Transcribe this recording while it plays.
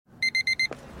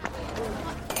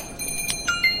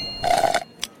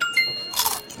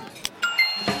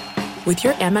With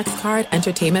your Amex card,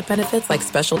 entertainment benefits like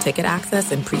special ticket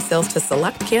access and pre-sales to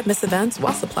select can't-miss events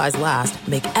while supplies last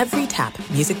make every tap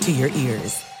music to your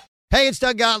ears. Hey, it's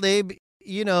Doug Gottlieb.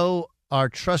 You know, our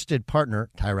trusted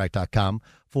partner, TireRack.com,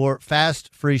 for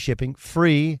fast, free shipping,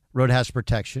 free road hazard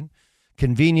protection,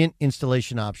 convenient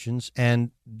installation options, and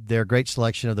their great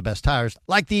selection of the best tires,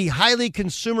 like the highly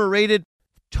consumer-rated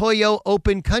Toyo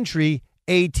Open Country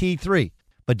AT3.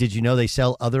 But did you know they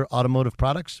sell other automotive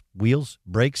products? Wheels,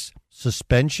 brakes,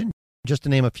 suspension, just to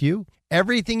name a few.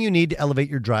 Everything you need to elevate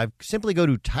your drive. Simply go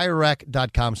to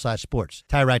TireRack.com/sports.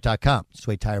 TireRack.com. It's the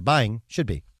way tire buying should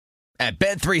be. At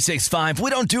Bet365, we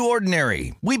don't do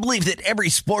ordinary. We believe that every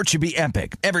sport should be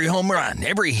epic. Every home run,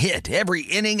 every hit, every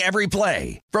inning, every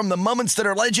play. From the moments that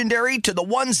are legendary to the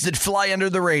ones that fly under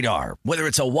the radar. Whether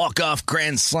it's a walk-off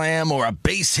grand slam or a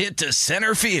base hit to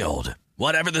center field.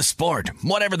 Whatever the sport,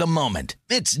 whatever the moment,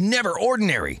 it's never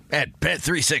ordinary at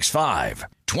Bet365.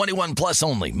 21 plus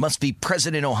only. Must be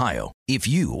present in Ohio. If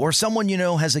you or someone you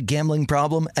know has a gambling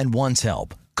problem and wants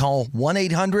help, call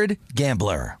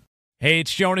 1-800-GAMBLER. Hey,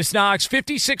 it's Jonas Knox.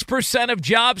 56% of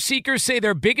job seekers say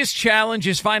their biggest challenge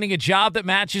is finding a job that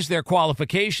matches their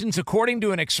qualifications, according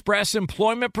to an Express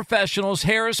Employment Professionals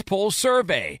Harris Poll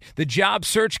survey. The job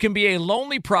search can be a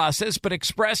lonely process, but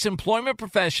Express Employment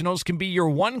Professionals can be your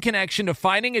one connection to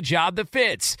finding a job that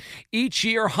fits. Each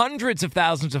year, hundreds of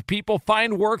thousands of people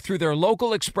find work through their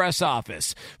local Express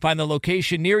office. Find the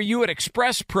location near you at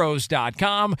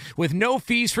expresspros.com. With no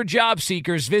fees for job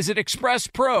seekers, visit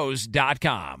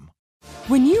expresspros.com.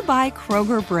 When you buy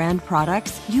Kroger brand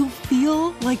products, you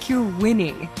feel like you're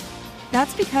winning.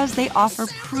 That's because they offer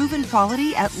proven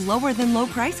quality at lower than low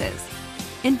prices.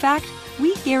 In fact,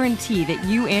 we guarantee that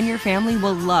you and your family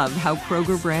will love how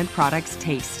Kroger brand products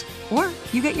taste, or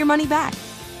you get your money back.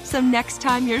 So next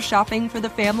time you're shopping for the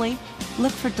family,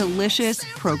 look for delicious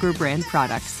Kroger brand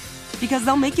products, because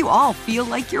they'll make you all feel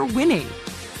like you're winning.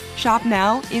 Shop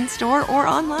now, in-store, or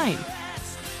online.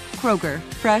 Kroger,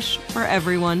 fresh for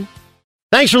everyone.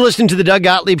 Thanks for listening to the Doug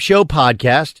Gottlieb Show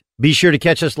podcast. Be sure to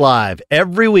catch us live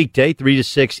every weekday, 3 to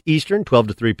 6 Eastern, 12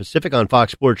 to 3 Pacific on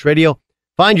Fox Sports Radio.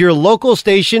 Find your local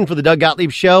station for the Doug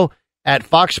Gottlieb Show at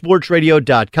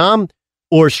foxsportsradio.com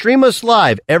or stream us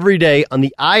live every day on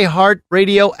the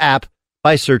iHeartRadio app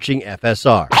by searching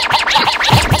FSR. Now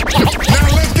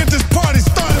let's get this party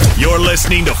started. You're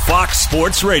listening to Fox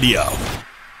Sports Radio.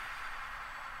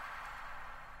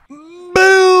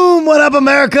 Boom! What up,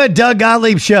 America? Doug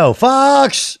Gottlieb Show,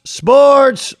 Fox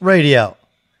Sports Radio.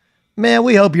 Man,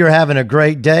 we hope you're having a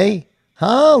great day.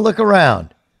 Huh? Look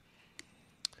around.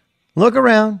 Look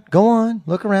around. Go on.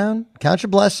 Look around. Count your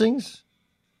blessings.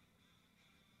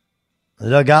 The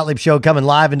Doug Gottlieb Show coming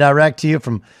live and direct to you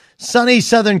from sunny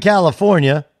Southern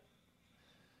California.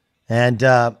 And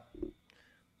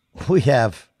we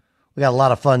got a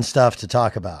lot of fun stuff to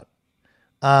talk about.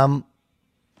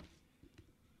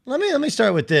 Let me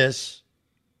start with this.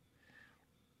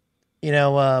 You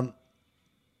know,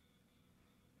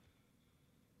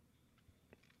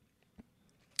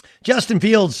 Justin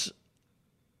Fields,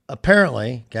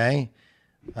 apparently, okay.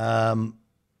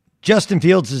 Justin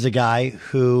Fields is a guy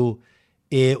who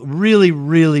it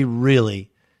really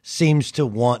seems to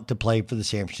want to play for the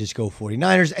San Francisco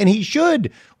 49ers, and he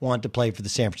should want to play for the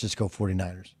San Francisco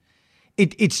 49ers.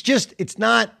 It's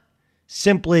not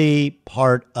simply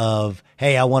part of,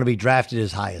 hey, I want to be drafted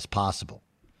as high as possible.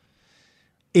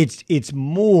 It's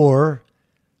more,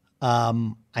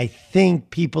 I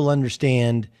think people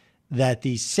understand that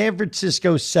the San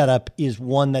Francisco setup is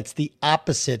one that's the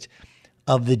opposite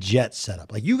of the Jets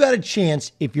setup. Like, you got a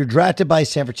chance, if you're drafted by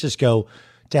San Francisco,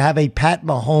 to have a Pat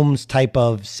Mahomes type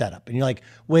of setup. And you're like,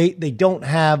 wait, they don't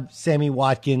have Sammy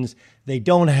Watkins. They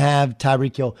don't have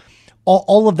Tyreek Hill.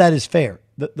 All of that is fair.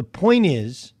 The point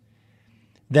is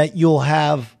that you'll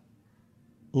have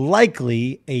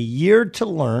likely a year to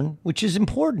learn, which is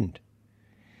important.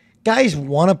 Guys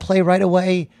want to play right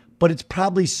away, but it's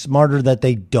probably smarter that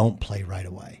they don't play right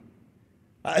away,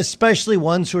 especially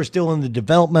ones who are still in the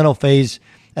developmental phase,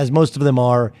 as most of them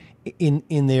are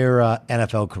in their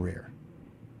NFL career.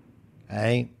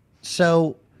 Okay,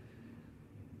 so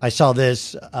I saw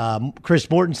this. Chris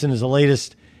Mortensen is the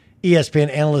latest ESPN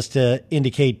analyst to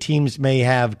indicate teams may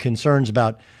have concerns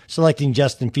about selecting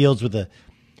Justin Fields with a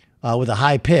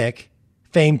high pick.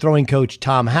 Famed throwing coach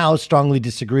Tom House strongly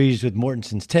disagrees with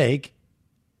Mortensen's take.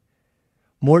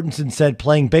 Mortensen said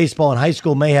playing baseball in high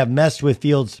school may have messed with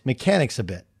Fields' mechanics a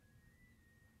bit.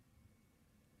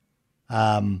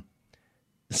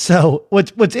 So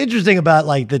what's interesting about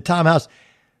like the Tom House,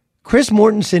 Chris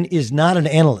Mortensen is not an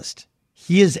analyst.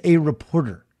 He is a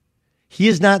reporter. He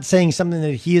is not saying something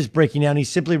that he is breaking down. He's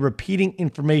simply repeating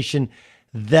information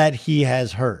that he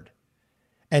has heard.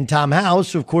 And Tom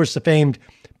House, of course, the famed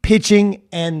pitching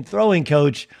and throwing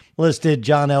coach, listed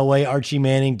John Elway, Archie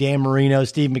Manning, Dan Marino,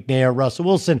 Steve McNair, Russell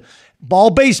Wilson, all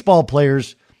baseball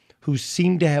players who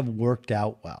seem to have worked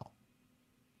out well.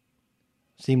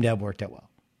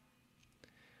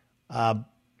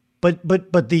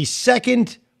 But the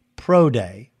second pro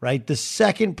day, right? The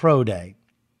second pro day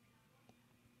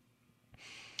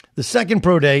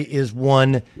is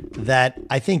one that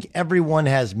I think everyone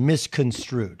has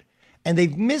misconstrued. And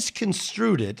they've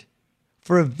misconstrued it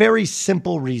for a very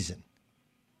simple reason.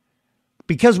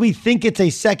 Because we think it's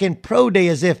a second pro day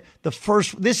as if the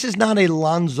first, this is not a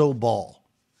Lonzo Ball.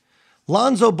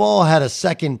 Lonzo Ball had a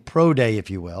second pro day, if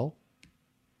you will.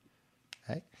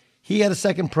 Okay. He had a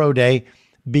second pro day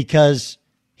because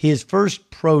his first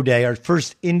pro day, or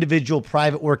first individual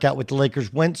private workout with the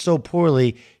Lakers, went so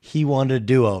poorly, he wanted a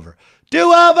do-over.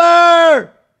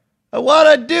 Do-over! I want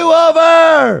a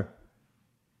do-over!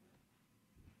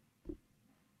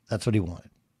 That's what he wanted.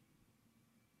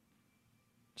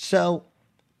 So,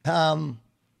 the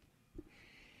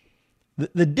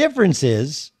difference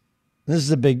is, this is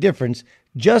a big difference,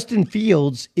 Justin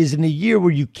Fields is in a year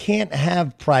where you can't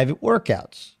have private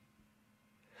workouts.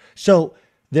 So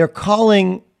they're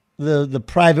calling the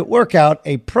private workout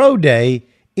a pro day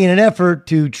in an effort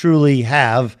to truly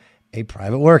have a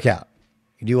private workout.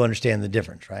 You do understand the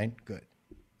difference, right? Good.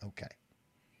 Okay.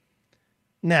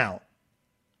 Now,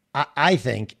 I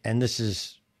think, and this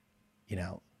is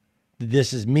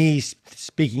me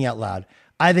speaking out loud,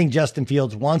 I think Justin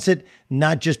Fields wants it,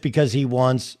 not just because he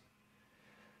wants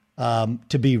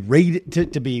to be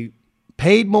rated, to be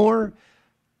paid more.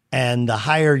 And the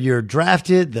higher you're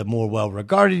drafted, the more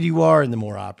well-regarded you are and the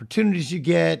more opportunities you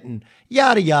get and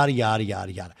yada, yada, yada,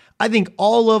 yada, yada. I think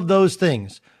all of those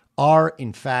things are,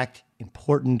 in fact,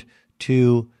 important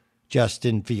to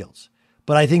Justin Fields.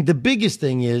 But I think the biggest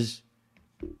thing is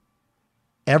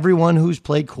everyone who's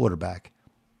played quarterback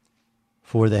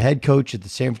for the head coach at the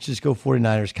San Francisco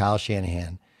 49ers, Kyle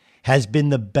Shanahan, has been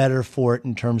the better for it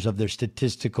in terms of their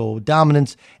statistical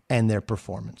dominance and their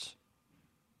performance.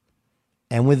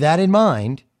 And with that in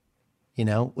mind,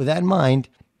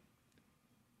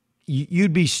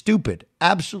 you'd be stupid,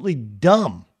 absolutely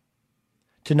dumb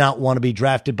to not want to be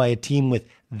drafted by a team with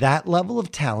that level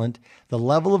of talent, the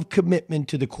level of commitment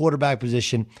to the quarterback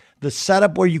position, the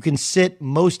setup where you can sit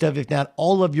most of, if not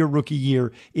all of your rookie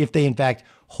year, if they in fact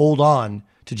hold on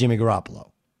to Jimmy Garoppolo.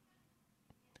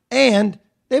 And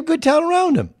they have good talent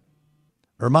around him.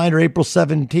 A reminder, April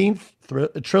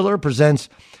 17th, Triller presents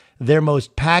their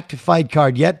most packed fight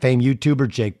card yet. Famed YouTuber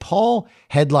Jake Paul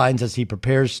headlines as he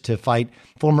prepares to fight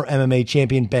former MMA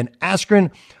champion Ben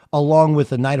Askren, along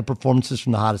with a night of performances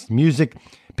from the hottest music,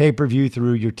 pay-per-view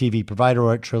through your TV provider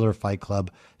or at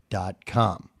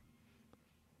TrillerFightClub.com.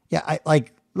 Yeah,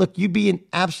 look, you'd be an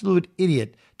absolute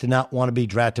idiot to not want to be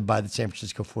drafted by the San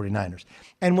Francisco 49ers.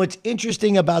 And what's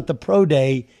interesting about the pro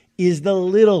day is the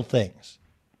little things,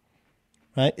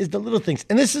 right? Is the little things.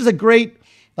 And this is a great,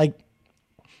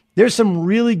 there's some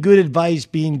really good advice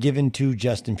being given to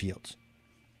Justin Fields.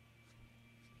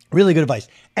 Really good advice.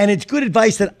 And it's good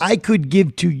advice that I could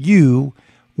give to you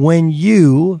when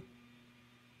you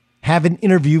have an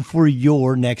interview for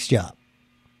your next job.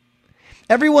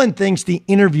 Everyone thinks the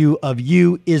interview of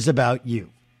you is about you.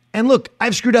 And look,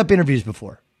 I've screwed up interviews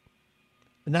before.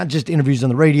 Not just interviews on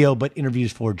the radio, but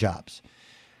interviews for jobs.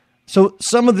 So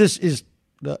some of this is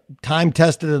time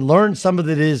tested and learned. Some of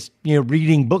it is,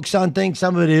 reading books on things.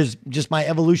 Some of it is just my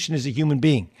evolution as a human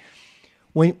being.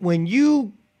 When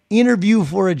you interview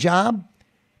for a job,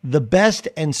 the best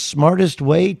and smartest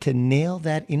way to nail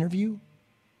that interview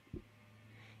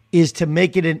is to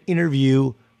make it an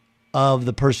interview of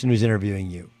the person who's interviewing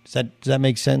you. Does that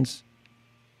make sense?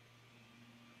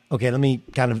 Okay, let me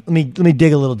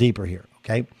dig a little deeper here.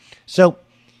 Okay, so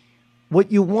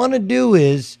what you want to do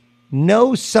is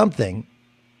know something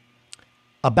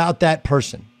about that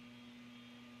person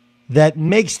that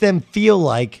makes them feel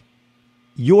like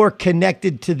you're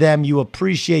connected to them, you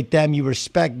appreciate them, you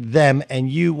respect them, and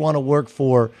you want to work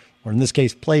for, or in this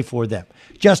case, play for them.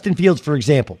 Justin Fields, for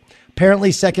example,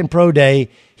 apparently second pro day,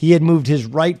 he had moved his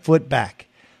right foot back.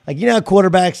 How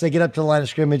quarterbacks, they get up to the line of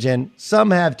scrimmage and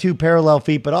some have two parallel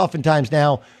feet, but oftentimes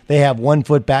now they have 1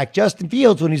 foot back. Justin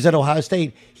Fields, when he was at Ohio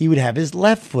State, he would have his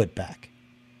left foot back.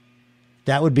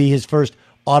 That would be his first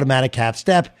automatic half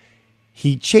step.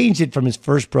 He changed it from his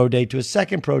first pro day to his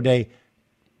second pro day,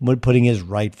 putting his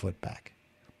right foot back.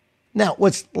 Now,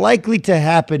 what's likely to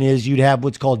happen is you'd have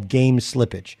what's called game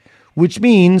slippage, which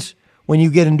means when you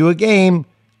get into a game,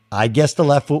 I guess the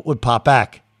left foot would pop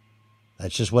back.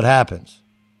 That's just what happens.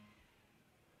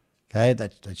 Okay,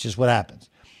 that's just what happens.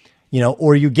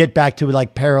 Or you get back to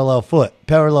like parallel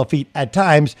feet at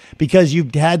times because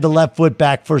you've had the left foot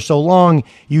back for so long,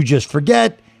 you just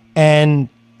forget, and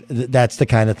that's the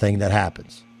kind of thing that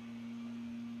happens.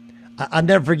 I'll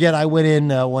never forget, I went in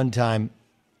one time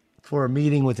for a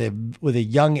meeting with a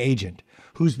young agent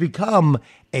who's become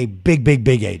a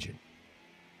big agent.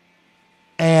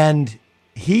 And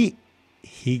he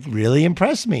really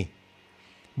impressed me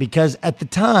because at the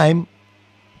time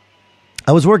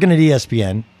I was working at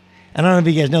ESPN. And I don't know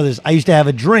if you guys know this. I used to have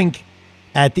a drink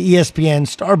at the ESPN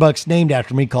Starbucks named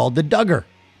after me called the Duggar.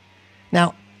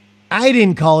 Now, I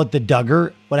didn't call it the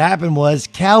Duggar. What happened was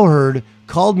Cowherd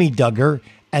called me Duggar,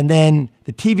 and then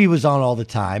the TV was on all the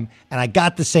time, and I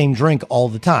got the same drink all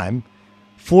the time.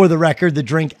 For the record, the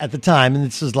drink at the time, and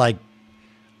this is like,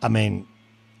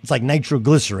 it's like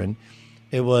nitroglycerin.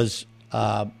 It was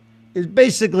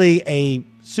basically a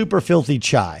super filthy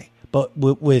chai, but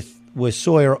with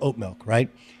soy or oat milk, right?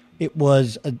 It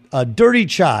was a dirty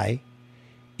chai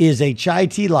is a chai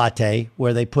tea latte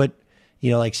where they put,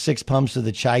 like 6 pumps of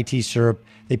the chai tea syrup.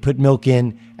 They put milk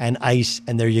in and ice,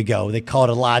 and there you go. They call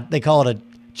it a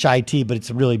chai tea, but it's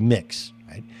a really mix,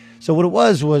 right? So what it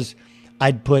was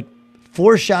I'd put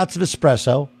 4 shots of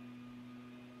espresso,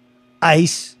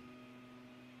 ice,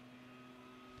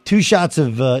 2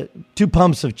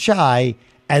 pumps of chai,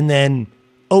 and then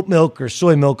oat milk or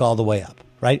soy milk all the way up,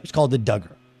 right? It's called the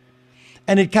Duggar.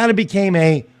 And it kind of became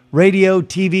a radio,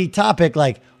 TV topic.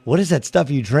 Like, what is that stuff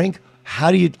you drink?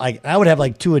 How do you, like, I would have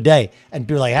like 2 a day. And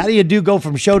people were like, how do you go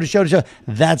from show to show to show?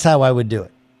 That's how I would do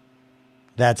it.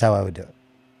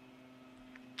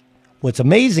 What's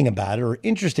amazing about it, or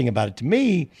interesting about it to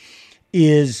me,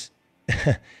 is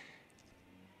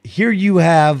here you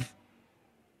have,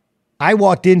 I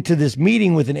walked into this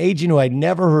meeting with an agent who I'd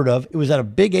never heard of. It was at a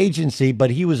big agency, but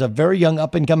he was a very young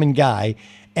up-and-coming guy.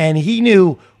 And he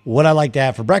knew what I like to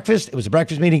have for breakfast. It was a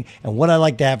breakfast meeting, and what I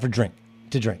like to have to drink.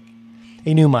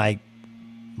 He knew my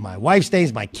wife's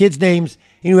names, my kids' names.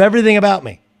 He knew everything about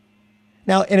me.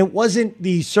 Now, and it wasn't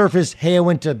the surface, hey, I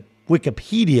went to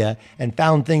Wikipedia and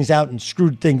found things out and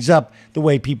screwed things up the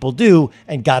way people do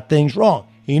and got things wrong.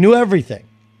 He knew everything.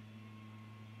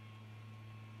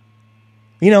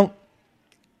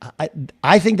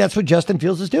 I think that's what Justin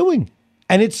Fields is doing.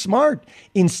 And it's smart.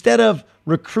 Instead of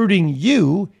recruiting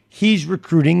you, he's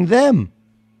recruiting them.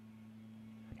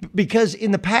 Because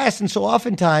in the past, and so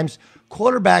oftentimes,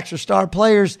 quarterbacks or star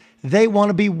players, they want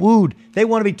to be wooed. They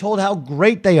want to be told how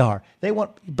great they are.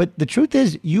 But the truth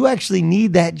is, you actually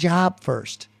need that job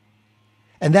first.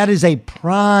 And that is a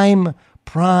prime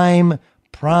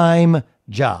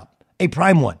job. A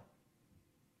prime one.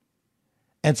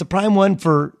 And it's a prime one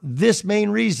for this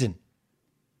main reason.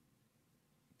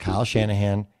 Kyle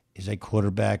Shanahan is a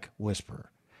quarterback whisperer.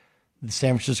 The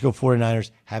San Francisco 49ers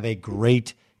have a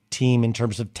great team in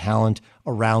terms of talent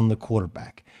around the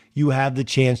quarterback. You have the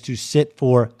chance to sit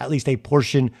for at least a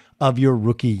portion of your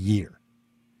rookie year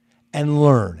and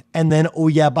learn. And then, oh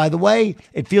yeah, by the way,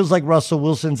 it feels like Russell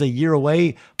Wilson's a year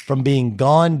away from being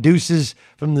gone. Deuces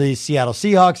from the Seattle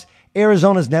Seahawks.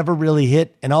 Arizona's never really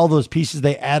hit, and all those pieces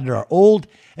they added are old.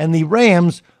 And the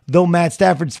Rams, though Matt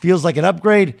Stafford feels like an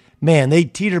upgrade, man, they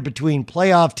teeter between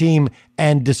playoff team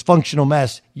and dysfunctional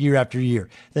mess year after year.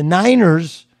 The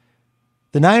Niners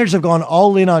have gone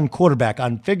all in on quarterback,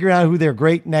 on figuring out who their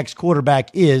great next quarterback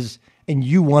is, and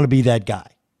you want to be that guy.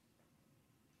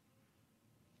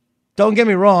 Don't get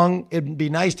me wrong, it'd be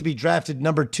nice to be drafted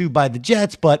number 2 by the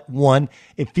Jets, but 1,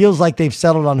 it feels like they've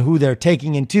settled on who they're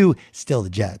taking, and 2, still the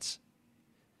Jets.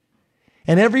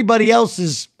 And everybody else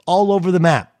is all over the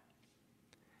map.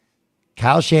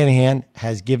 Kyle Shanahan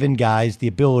has given guys the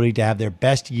ability to have their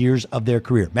best years of their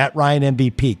career. Matt Ryan,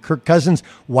 MVP. Kirk Cousins,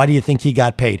 why do you think he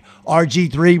got paid?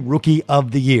 RG3, Rookie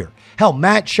of the Year. Hell,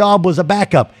 Matt Schaub was a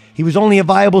backup. He was only a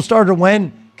viable starter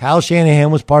when Kyle Shanahan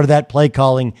was part of that play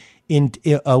calling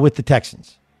with the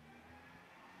Texans.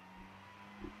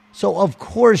 So, of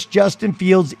course, Justin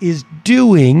Fields is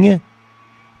doing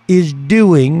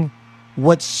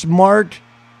what smart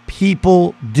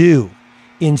people do.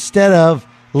 Instead of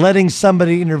letting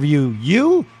somebody interview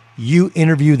you, you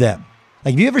interview them.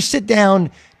 Like if you ever sit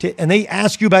down and they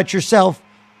ask you about yourself,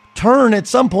 turn at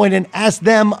some point and ask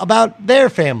them about their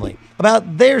family,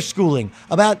 about their schooling,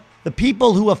 about the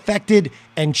people who affected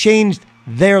and changed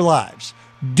their lives.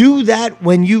 Do that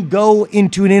when you go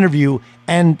into an interview,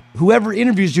 and whoever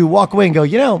interviews you walk away and go,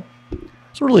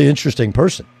 it's a really interesting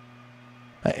person.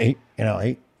 He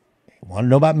want to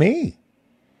know about me.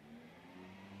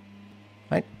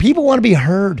 Right? People want to be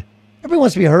heard. Everybody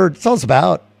wants to be heard. That's all it's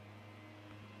about.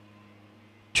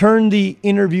 turn the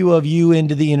interview of you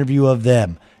into the interview of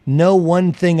them. Know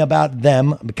one thing about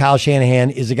them. Kyle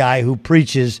Shanahan is a guy who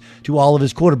preaches to all of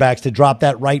his quarterbacks to drop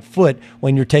that right foot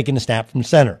when you're taking a snap from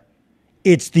center.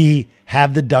 It's the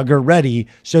have the Duggar ready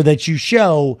so that you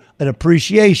show an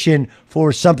appreciation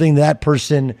for something that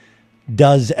person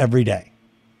does every day.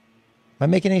 Am I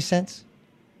making any sense?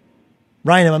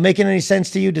 Ryan, am I making any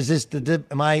sense to you?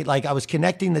 Am I like I was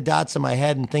connecting the dots in my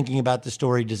head and thinking about the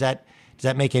story? Does that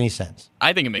make any sense?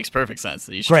 I think it makes perfect sense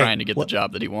that he's Great. trying to get the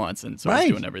job that he wants, and so he's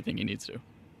doing everything he needs to.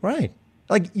 Right.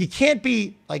 Like you can't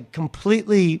be like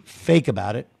completely fake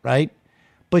about it, right?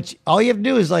 But all you have to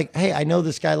do is like, hey, I know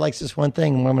this guy likes this one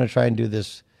thing, and I'm going to try and do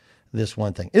this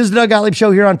one thing. This is the Doug Gottlieb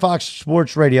Show here on Fox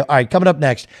Sports Radio. All right, coming up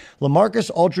next,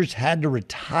 LaMarcus Aldridge had to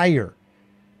retire.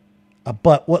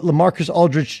 But what LaMarcus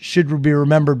Aldridge should be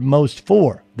remembered most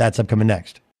for, that's upcoming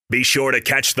next. Be sure to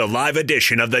catch the live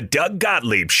edition of the Doug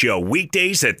Gottlieb Show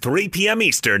weekdays at 3 p.m.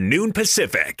 Eastern, noon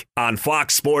Pacific on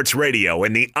Fox Sports Radio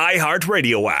and the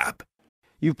iHeartRadio app.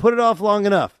 You've put it off long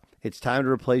enough. It's time to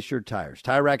replace your tires.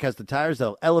 Tire Rack has the tires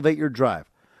that'll elevate your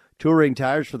drive. Touring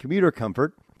tires for commuter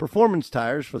comfort, performance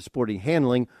tires for sporty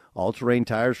handling, all-terrain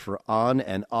tires for on-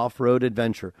 and off-road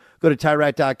adventure. Go to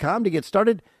TireRack.com to get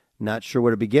started. Not sure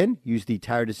where to begin? Use the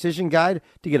Tire Decision Guide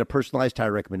to get a personalized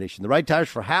tire recommendation. The right tires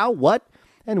for how, what,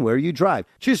 and where you drive.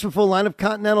 Choose from a full line of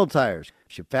Continental tires.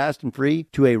 Ship fast and free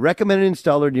to a recommended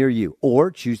installer near you. Or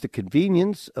choose the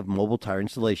convenience of mobile tire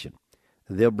installation.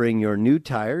 They'll bring your new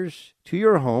tires to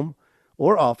your home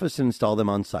or office and install them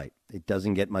on site. It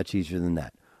doesn't get much easier than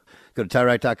that. Go to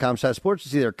TireRack.com/sports to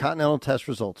see their Continental test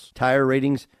results, tire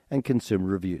ratings, and consumer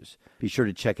reviews. Be sure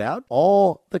to check out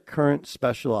all the current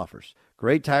special offers.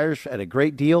 Great tires at a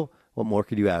great deal. What more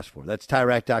could you ask for? That's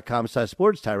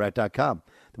TireRack.com/sports, TireRack.com,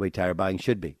 the way tire buying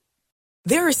should be.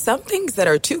 There are some things that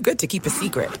are too good to keep a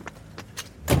secret.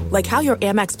 Like how your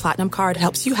Amex Platinum card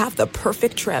helps you have the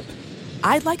perfect trip.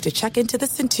 I'd like to check into the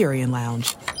Centurion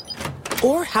Lounge.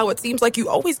 Or how it seems like you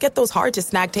always get those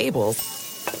hard-to-snag tables.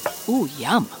 Ooh,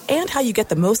 yum. And how you get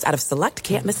the most out of select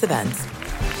can't-miss events.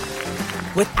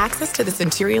 With access to the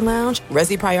Centurion Lounge,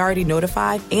 Resi Priority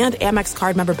Notified, and Amex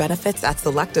card member benefits at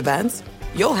select events,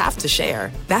 you'll have to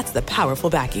share. That's the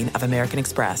powerful backing of American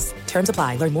Express. Terms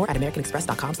apply. Learn more at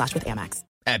americanexpress.com/withAmex.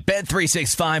 At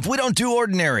Bet365, we don't do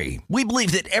ordinary. We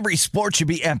believe that every sport should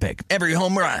be epic. Every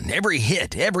home run, every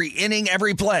hit, every inning,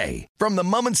 every play. From the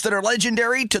moments that are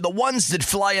legendary to the ones that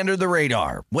fly under the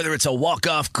radar. Whether it's a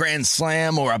walk-off grand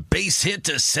slam or a base hit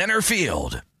to center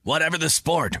field. Whatever the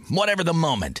sport, whatever the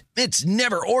moment, it's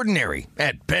never ordinary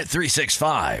at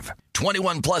Bet365.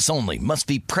 21 plus only. Must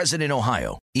be present in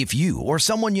Ohio. If you or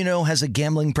someone you know has a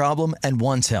gambling problem and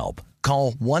wants help,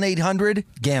 call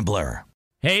 1-800-GAMBLER.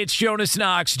 Hey, it's Jonas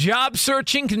Knox. Job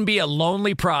searching can be a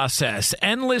lonely process.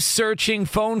 Endless searching,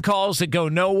 phone calls that go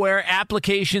nowhere,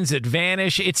 applications that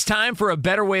vanish. It's time for a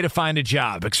better way to find a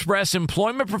job. Express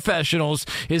Employment Professionals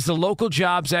is the local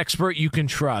jobs expert you can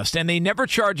trust, and they never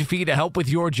charge a fee to help with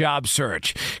your job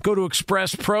search. Go to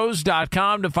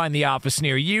expresspros.com to find the office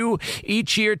near you.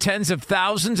 Each year, tens of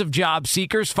thousands of job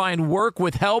seekers find work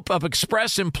with help of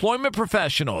Express Employment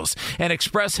Professionals, and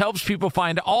Express helps people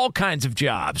find all kinds of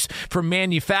jobs, from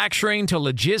manufacturing to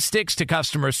logistics to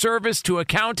customer service to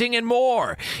accounting and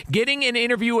more. Getting an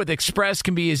interview with Express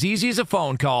can be as easy as a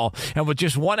phone call, and with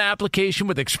just one application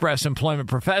with Express Employment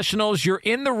Professionals, you're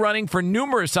in the running for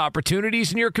numerous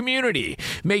opportunities in your community.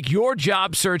 Make your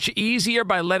job search easier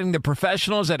by letting the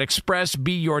professionals at Express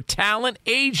be your talent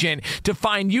agent to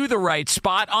find you the right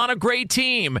spot on a great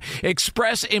team.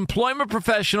 Express Employment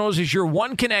Professionals is your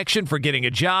one connection for getting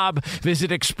a job.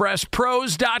 Visit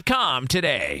expresspros.com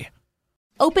today.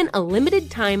 Open a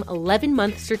limited-time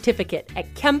 11-month certificate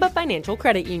at Kemba Financial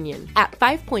Credit Union. At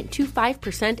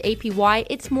 5.25% APY,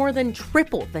 it's more than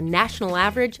triple the national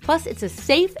average, plus it's a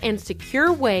safe and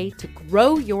secure way to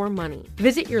grow your money.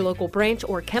 Visit your local branch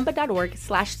or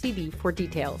kemba.org/cb for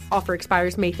details. Offer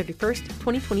expires May 31st,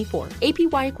 2024.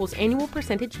 APY equals annual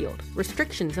percentage yield.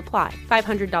 Restrictions apply.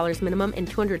 $500 minimum and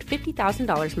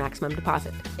 $250,000 maximum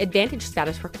deposit. Advantage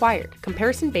status required.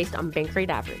 Comparison based on bank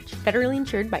rate average. Federally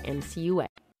insured by NCUA.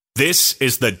 This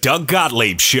is the Doug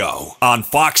Gottlieb Show on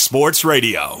Fox Sports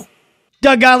Radio.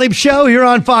 Doug Gottlieb Show here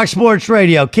on Fox Sports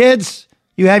Radio. Kids,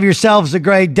 you have yourselves a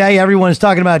great day. Everyone's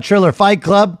talking about Triller Fight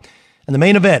Club and the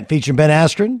main event featuring Ben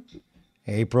Askren,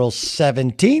 April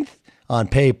 17th on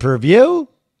pay-per-view.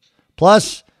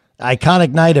 Plus,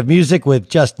 iconic night of music with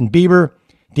Justin Bieber,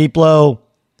 Diplo,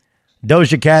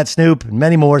 Doja Cat, Snoop, and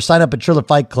many more. Sign up at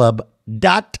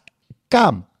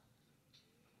TrillerFightClub.com.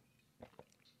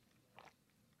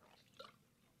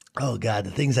 Oh, God,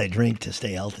 the things I drink to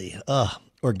stay healthy. Ugh.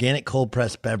 organic cold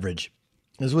pressed beverage.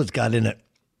 This is what's got in it.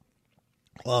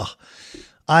 Oh,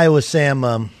 Iowa Sam,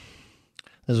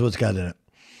 this is what's got in it.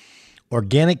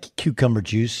 Organic cucumber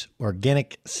juice,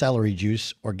 organic celery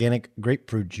juice, organic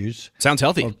grapefruit juice. Sounds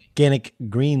healthy. Organic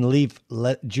green leaf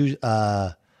juice,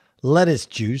 lettuce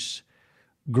juice,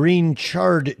 green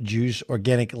chard juice,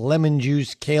 organic lemon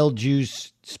juice, kale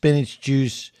juice, spinach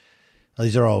juice. Oh,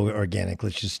 these are all organic.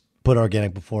 Let's just put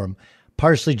organic before them.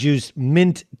 Parsley juice,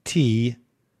 mint tea,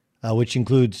 which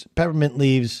includes peppermint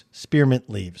leaves, spearmint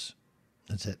leaves.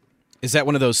 That's it. Is that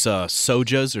one of those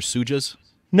sojas or sujas?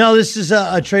 No, this is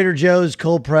a Trader Joe's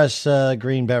cold press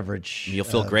green beverage. You'll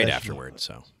feel great afterwards.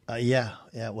 So yeah.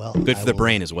 Well, good for the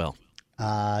brain as well.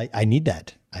 I need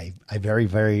that. I very,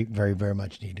 very, very, very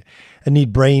much need. I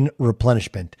need brain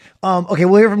replenishment. Okay,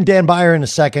 we'll hear from Dan Beyer in a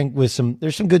second with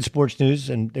there's some good sports news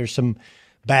and there's some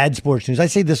bad sports news. I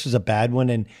say this was a bad one,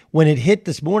 and when it hit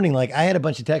this morning, like I had a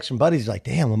bunch of texts from buddies like,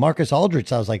 "Damn, LaMarcus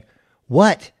Aldridge." I was like,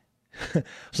 "What?" I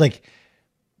was like,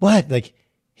 "What?" Like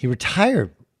he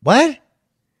retired. What?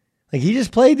 Like he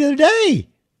just played the other day.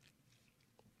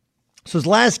 So his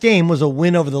last game was a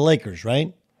win over the Lakers,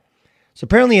 right? So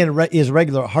apparently he had his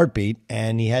regular heartbeat,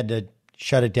 and he had to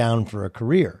shut it down for a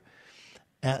career.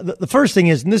 The first thing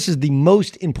is, and this is the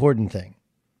most important thing,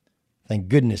 thank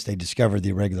goodness they discovered the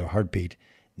irregular heartbeat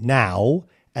now,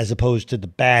 as opposed to the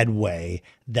bad way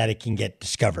that it can get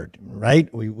discovered,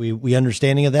 right? We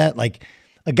understanding of that? Like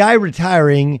a guy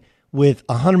retiring with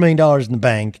 $100 million in the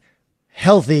bank,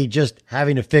 healthy, just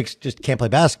having to fix, just can't play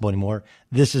basketball anymore.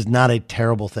 This is not a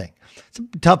terrible thing. It's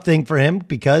a tough thing for him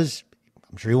because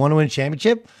I'm sure he wanted to win a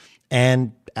championship.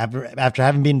 And after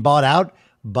having been bought out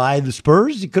by the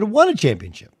Spurs, he could have won a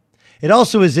championship. It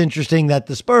also is interesting that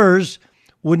the Spurs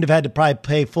wouldn't have had to probably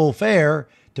pay full fare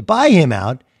to buy him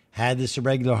out had this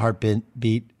irregular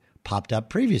heartbeat popped up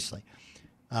previously.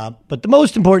 But the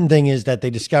most important thing is that they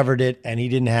discovered it and he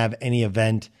didn't have any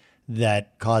event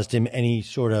that caused him any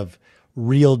sort of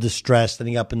real distress,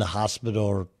 ending up in the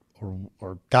hospital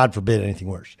or God forbid, anything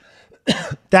worse.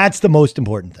 That's the most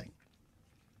important thing.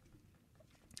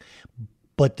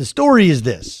 But the story is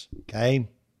this, okay?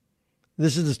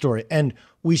 This is the story. And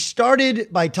we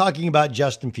started by talking about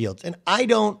Justin Fields. And I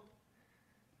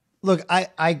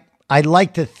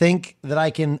like to think that I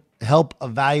can help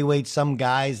evaluate some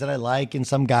guys that I like and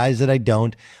some guys that I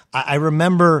don't. I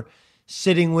remember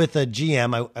sitting with a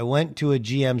GM. I went to a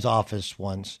GM's office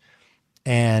once,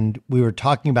 and we were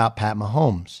talking about Pat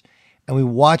Mahomes. And we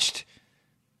watched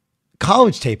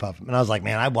college tape of him. And I was like,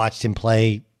 man, I watched him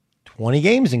play 20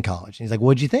 games in college. And he's like,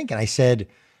 what'd you think? And I said,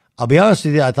 I'll be honest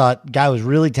with you, I thought the guy was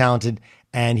really talented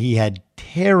and he had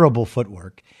terrible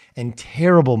footwork and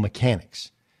terrible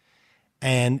mechanics.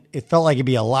 And it felt like it'd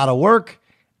be a lot of work.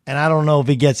 And I don't know if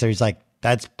he gets there. He's like,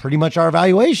 that's pretty much our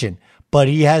evaluation. But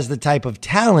he has the type of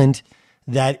talent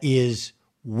that is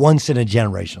once in a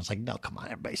generation. It's like, no, come on.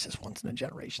 Everybody says once in a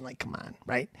generation. Like, come on,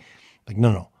 right? Like,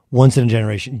 no. Once in a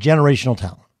generation. Generational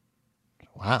talent.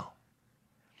 Wow.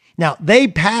 Now, they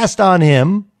passed on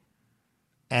him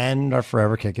and are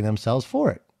forever kicking themselves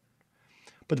for it.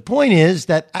 But the point is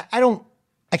that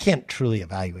I can't truly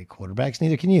evaluate quarterbacks,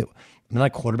 neither can you. I'm not a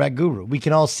quarterback guru. We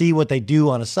can all see what they do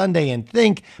on a Sunday and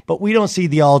think, but we don't see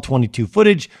the all 22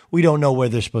 footage. We don't know where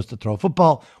they're supposed to throw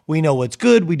football. We know what's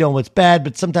good, we know what's bad,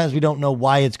 but sometimes we don't know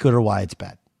why it's good or why it's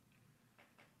bad.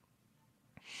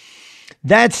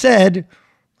 That said,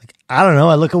 I don't know,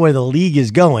 I look at where the league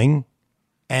is going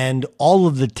and all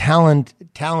of the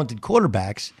talented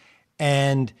quarterbacks,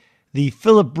 and the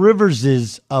Phillip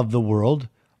Riverses of the world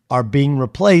are being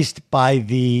replaced by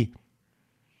the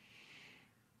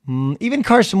even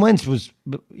Carson Wentz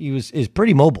is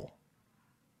pretty mobile,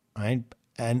 right?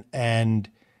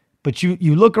 But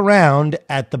you look around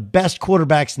at the best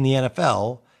quarterbacks in the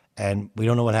NFL, and we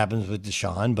don't know what happens with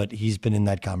Deshaun, but he's been in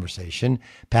that conversation.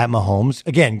 Pat Mahomes,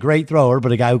 again, great thrower,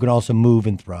 but a guy who can also move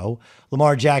and throw.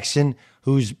 Lamar Jackson,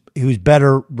 who's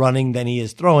better running than he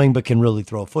is throwing, but can really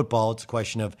throw a football. It's a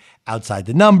question of outside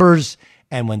the numbers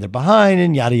and when they're behind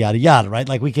and yada, yada, yada, right?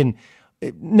 Like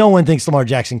no one thinks Lamar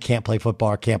Jackson can't play football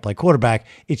or can't play quarterback.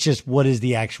 It's just what is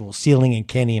the actual ceiling and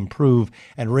can he improve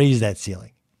and raise that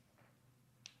ceiling?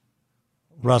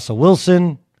 Russell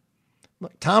Wilson,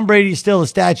 Tom Brady's still a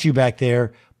statue back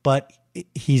there, but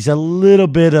he's a little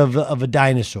bit of a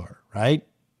dinosaur, right?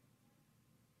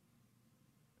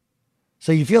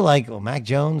 So you feel like, well, Mac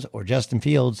Jones or Justin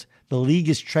Fields, the league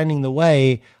is trending the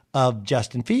way of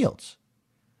Justin Fields.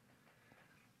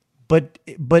 But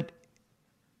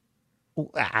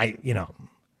I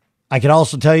could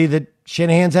also tell you that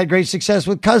Shanahan's had great success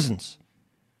with Cousins.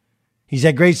 He's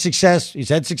had great success.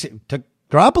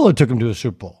 Garoppolo took him to a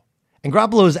Super Bowl. And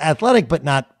Garoppolo is athletic, but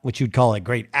not what you'd call a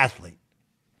great athlete.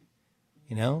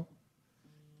 You know?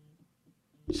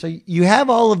 So you have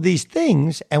all of these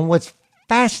things, and what's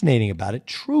fascinating about it,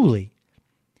 truly,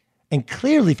 and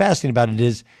clearly fascinating about it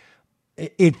is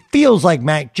it feels like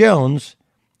Mac Jones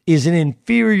is an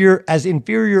inferior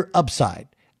upside,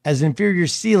 as inferior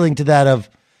ceiling to that of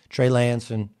Trey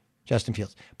Lance and Justin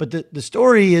Fields. But the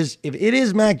story is, if it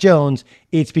is Mac Jones,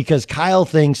 it's because Kyle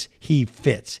thinks he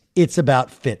fits. It's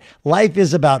about fit. Life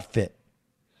is about fit.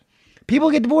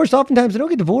 People get divorced. Oftentimes they don't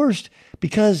get divorced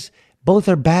because both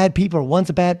are bad people. One's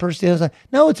a bad person. The other's not.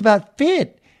 No, it's about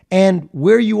fit. And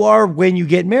where you are when you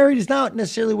get married is not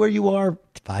necessarily where you are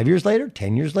 5 years later,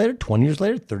 10 years later, 20 years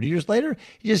later, 30 years later.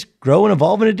 You just grow and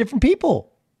evolve into different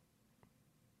people.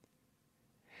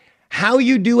 How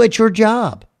you do at your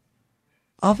job,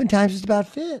 oftentimes it's about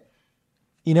fit.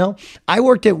 You know, I've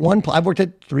worked at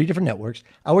 3 different networks.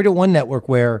 I worked at one network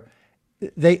where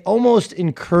they almost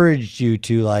encouraged you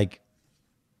to, like,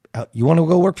 you want to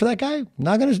go work for that guy?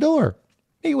 Knock on his door.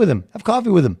 Meet with him. Have coffee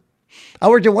with him. I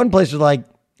worked at one place where like,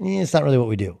 it's not really what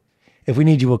we do. If we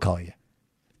need you, we'll call you.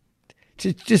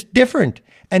 It's just different.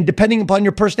 And depending upon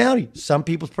your personality, some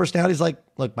people's personality is like,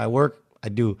 look, my work, I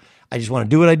just want to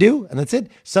do what I do, and that's it.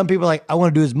 Some people are like, I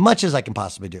want to do as much as I can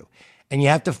possibly do. And you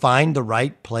have to find the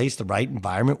right place, the right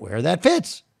environment where that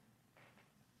fits.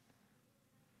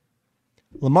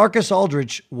 LaMarcus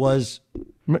Aldridge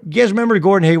you guys remember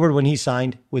Gordon Hayward when he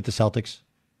signed with the Celtics?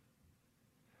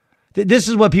 This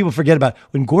is what people forget about.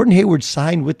 When Gordon Hayward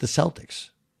signed with the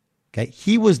Celtics, okay,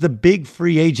 he was the big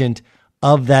free agent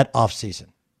of that offseason.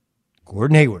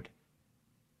 Gordon Hayward.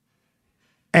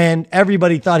 And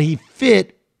everybody thought he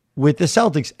fit with the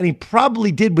Celtics, and he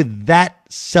probably did with that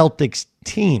Celtics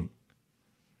team.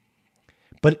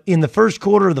 But in the first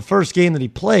quarter of the first game that he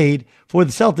played for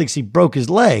the Celtics, he broke his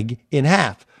leg in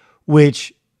half,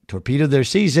 which torpedoed their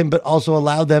season, but also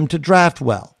allowed them to draft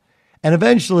well. And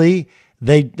eventually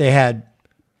they had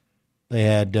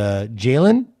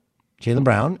Jaylen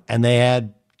Brown, and they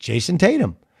had Jason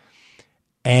Tatum.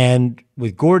 And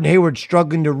with Gordon Hayward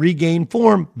struggling to regain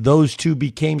form, those two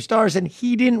became stars, and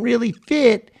he didn't really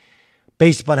fit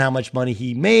based upon how much money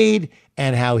he made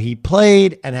and how he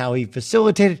played and how he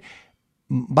facilitated.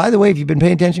 By the way, if you've been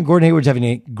paying attention, Gordon Hayward's having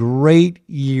a great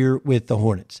year with the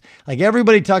Hornets. Like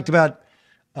everybody talked about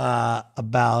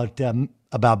what's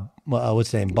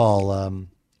his name? Ball,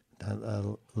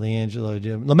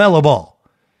 LaMelo Ball.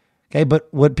 Okay, but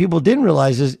what people didn't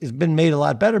realize is it's been made a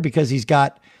lot better because he's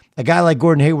got a guy like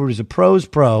Gordon Hayward who's a pro's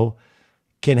pro,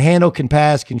 can handle, can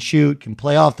pass, can shoot, can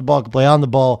play off the ball, can play on the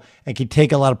ball, and can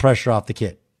take a lot of pressure off the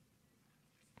kid.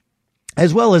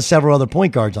 As well as several other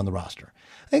point guards on the roster.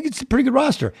 I think it's a pretty good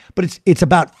roster, but it's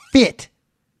about fit.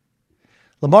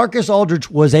 LaMarcus Aldridge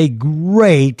was a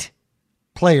great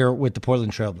player with the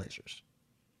Portland Trailblazers.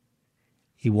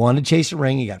 He wanted to chase a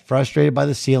ring. He got frustrated by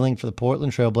the ceiling for the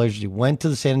Portland Trailblazers. He went to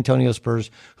the San Antonio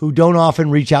Spurs, who don't often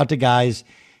reach out to guys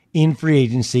in free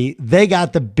agency. They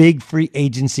got the big free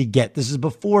agency get. This is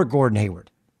before Gordon Hayward.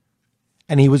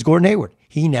 And he was Gordon Hayward.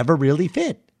 He never really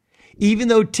fit. Even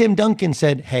though Tim Duncan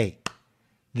said, hey,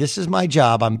 this is my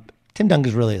job. Tim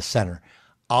Duncan's really a center.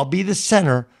 I'll be the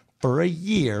center for a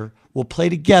year. We'll play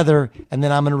together, and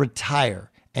then I'm going to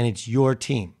retire, and it's your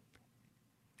team.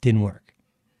 Didn't work.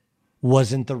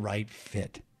 Wasn't the right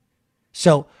fit.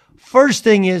 So first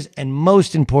thing is, and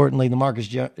most importantly,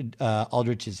 LaMarcus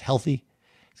Aldridge is healthy.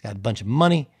 He's got a bunch of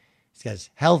money. He's got his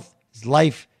health, his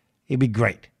life. He'd be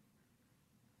great.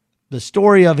 The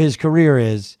story of his career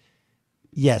is,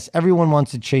 yes, everyone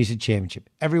wants to chase a championship.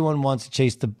 Everyone wants to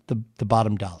chase the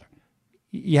bottom dollar.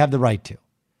 You have the right to.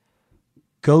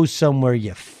 Go somewhere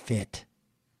you fit.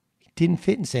 He didn't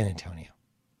fit in San Antonio.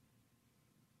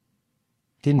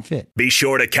 Didn't fit. Be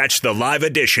sure to catch the live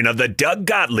edition of the Doug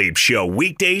Gottlieb Show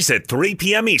weekdays at 3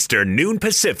 p.m. Eastern, noon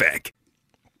Pacific.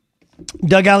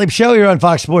 Doug Gottlieb Show here on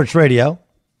Fox Sports Radio.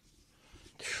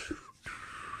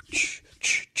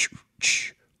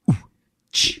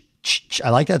 I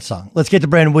like that song. Let's get to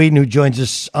Brandon Whedon, who joins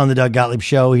us on the Doug Gottlieb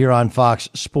Show here on Fox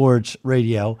Sports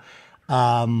Radio.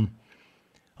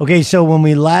 Okay, so when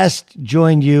we last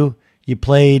joined you, you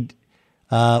played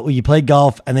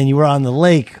golf, and then you were on the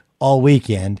lake all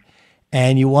weekend,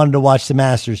 and you wanted to watch the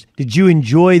Masters. Did you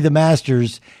enjoy the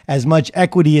Masters as much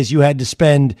equity as you had to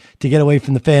spend to get away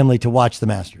from the family to watch the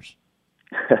Masters?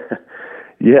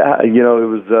 Yeah, it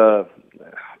was, to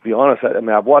be honest,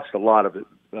 I've watched a lot of it.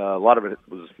 A lot of it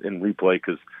was in replay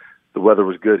because the weather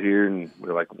was good here, and we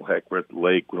were like, well, heck, we're at the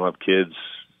lake. We don't have kids.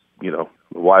 The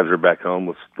wives are back home.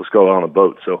 Let's go out on a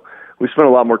boat. So we spent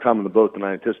a lot more time on the boat than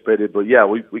I anticipated. But, yeah,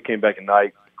 we came back at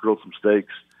night, grilled some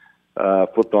steaks,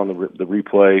 flipped on the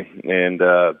replay, and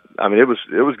I mean, it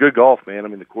was good golf, man. I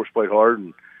mean, the course played hard,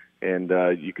 and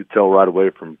you could tell right away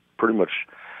from pretty much,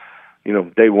 you know,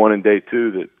 day one and day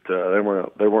two that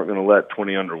they weren't going to let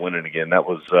 20 under win it again. That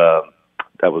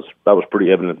was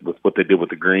pretty evident with what they did with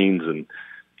the greens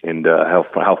and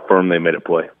how firm they made it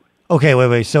play. Okay,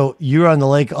 wait. So you were on the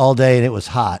lake all day and it was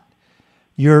hot.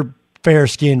 You're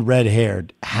fair-skinned,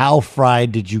 red-haired. How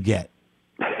fried did you get?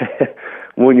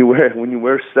 When you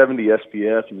wear 70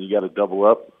 SPF and you got to double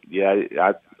up, yeah,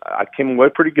 I came away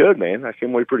pretty good, man. I came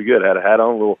away pretty good. I had a hat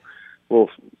on, a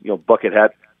little bucket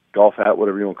hat, golf hat,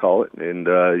 whatever you want to call it, and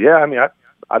yeah, I mean,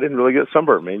 I didn't really get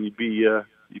sunburned, man. You'd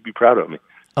be proud of me.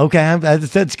 Okay,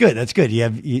 that's good. That's good.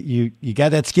 You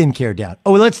got that skincare down.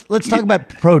 Oh, let's talk about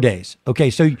pro days. Okay,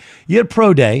 so you had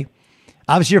pro day.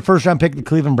 Obviously, your first round pick, the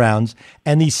Cleveland Browns,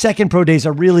 and these second pro days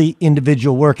are really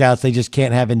individual workouts. They just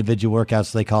can't have individual workouts,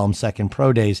 so they call them second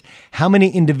pro days. How many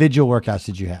individual workouts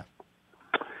did you have?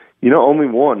 You know, only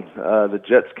one. The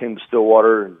Jets came to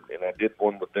Stillwater, and I did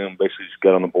one with them. Basically, just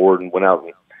got on the board and went out,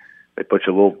 and they put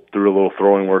you through a little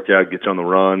throwing workout, get you on the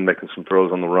run, making some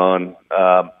throws on the run.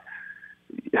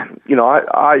 You know,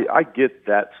 I get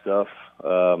that stuff.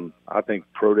 I think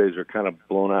pro days are kind of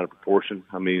blown out of proportion.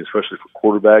 I mean, especially for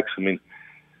quarterbacks. I mean,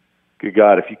 good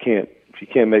God, if you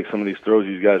can't make some of these throws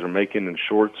these guys are making in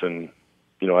shorts and,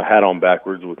 you know, a hat on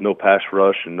backwards with no pass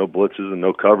rush and no blitzes and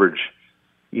no coverage,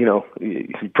 you know, you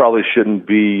probably shouldn't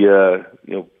be, you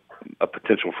know, a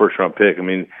potential first round pick. I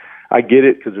mean, I get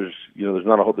it because there's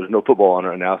no football on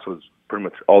right now, so it's pretty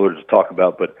much all there's to talk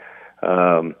about. But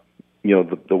you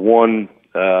know, the one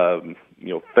you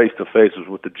know, face to face was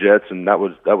with the Jets, and that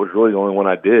was really the only one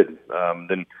I did.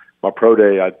 Then my pro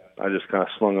day, I just kind of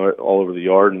slung it all over the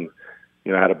yard, and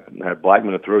you know, I had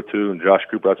Blackman to throw to, and Josh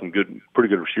Cooper had some pretty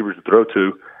good receivers to throw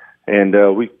to,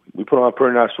 and we put on a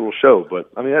pretty nice little show.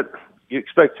 But I mean, you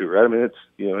expect to, right? I mean,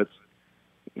 it's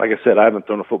like I said, I haven't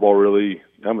thrown a football really.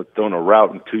 I haven't thrown a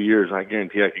route in 2 years, and I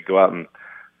guarantee I could go out and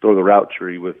throw the route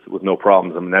tree with no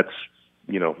problems. I mean, that's,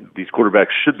 you know, these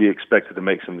quarterbacks should be expected to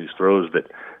make some of these throws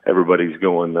that everybody's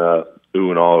going ooh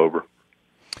and all over.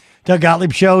 Doug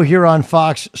Gottlieb Show here on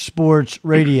Fox Sports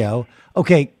Radio.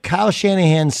 Okay, Kyle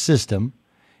Shanahan's system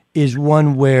is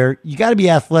one where you got to be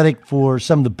athletic for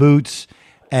some of the boots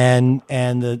and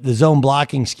the zone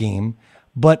blocking scheme,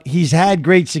 but he's had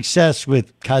great success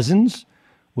with Cousins,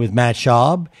 with Matt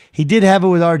Schaub. He did have it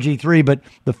with RG3, but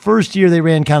the first year they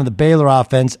ran kind of the Baylor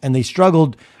offense, and they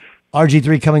struggled,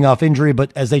 RG3 coming off injury,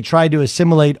 but as they tried to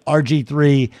assimilate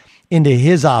RG3 into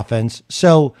his offense.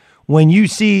 So when you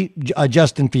see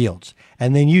Justin Fields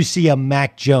and then you see a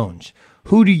Mac Jones,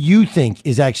 who do you think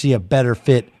is actually a better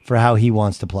fit for how he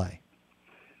wants to play?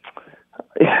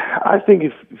 I think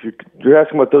if you're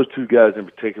asking about those two guys in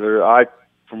particular,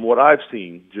 from what I've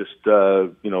seen, just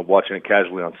you know, watching it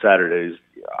casually on Saturdays,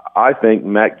 I think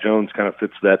Mac Jones kind of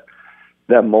fits that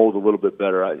mold a little bit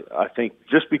better. I think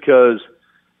just because,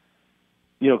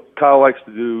 you know, Kyle likes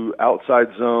to do outside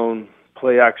zone,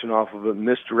 play action off of it,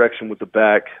 misdirection with the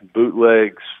back,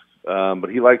 bootlegs, but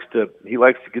he likes to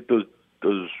get those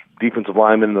defensive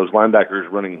linemen and those linebackers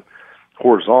running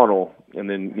horizontal, and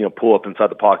then, you know, pull up inside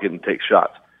the pocket and take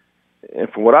shots. And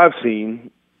from what I've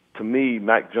seen, to me,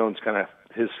 Mac Jones kind of,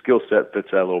 his skill set fits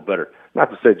that a little better.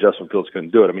 Not to say Justin Fields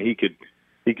couldn't do it. I mean, he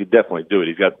could definitely do it.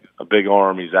 He's got a big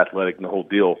arm, he's athletic, and the whole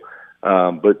deal.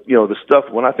 But you know, the stuff,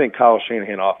 when I think Kyle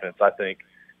Shanahan offense, I think,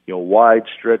 you know, wide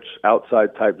stretch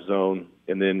outside type zone,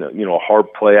 and then, you know, a hard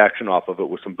play action off of it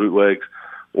with some bootlegs,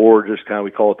 or just kind of,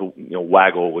 we call it the, you know,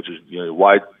 waggle, which is, you know,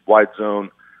 wide zone,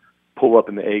 pull up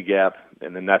in the A gap,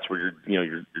 and then that's where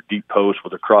your deep post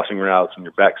with the crossing routes and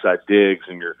your backside digs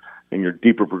and your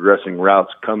deeper progressing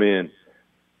routes come in.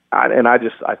 I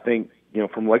think, you know,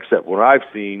 from, like I said, what I've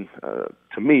seen,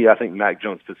 to me, I think Mac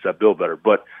Jones fits that bill better.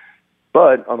 But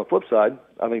on the flip side,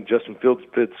 I think Justin Fields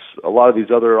fits a lot of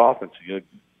these other offenses. You know,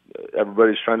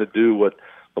 everybody's trying to do what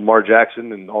Lamar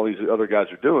Jackson and all these other guys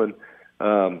are doing.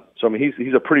 So I mean,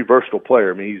 he's a pretty versatile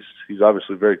player. I mean, he's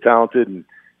obviously very talented,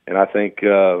 and I think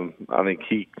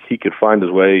he could find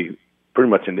his way pretty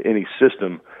much into any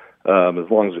system, as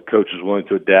long as the coach is willing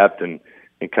to adapt and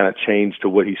kind of change to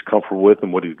what he's comfortable with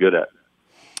and what he's good at.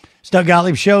 It's Doug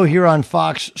Gottlieb Show here on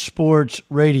Fox Sports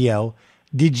Radio.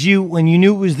 Did you, when you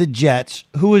knew it was the Jets,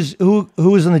 who was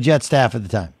on the Jets staff at the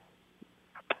time?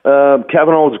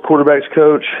 Kavanaugh was a quarterback's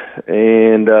coach,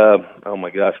 and oh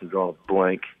my gosh, I'm drawing a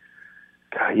blank.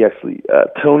 God, yes,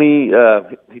 Tony.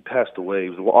 He passed away. He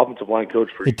was the offensive line coach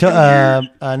for 10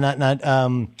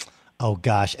 years. Oh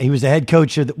gosh, he was the head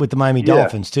coach with the Miami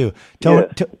Dolphins too.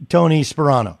 Tony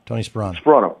Sparano.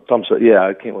 Sparano. Yeah,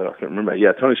 I can't remember.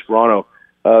 Yeah, Tony Sparano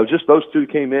Just those two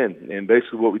came in, and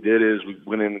basically what we did is we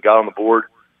went in and got on the board.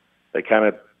 They kind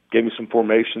of gave me some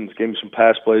formations, gave me some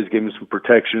pass plays, gave me some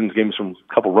protections, gave me some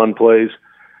couple run plays,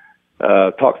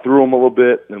 talked through them a little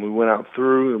bit, and we went out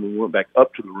through, and we went back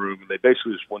up to the room, and they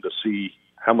basically just wanted to see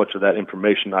how much of that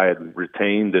information I had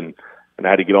retained, and I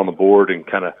had to get on the board and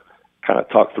kind of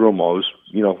talk through them all. It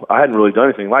was, I hadn't really done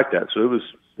anything like that, so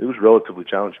it was relatively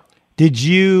challenging. Did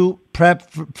you prep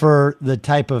for the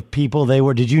type of people they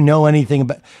were? Did you know anything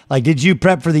about, like, did you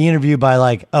prep for the interview by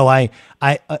like, oh, I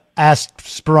asked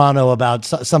Sperano about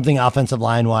something offensive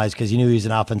line wise because you knew he was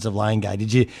an offensive line guy.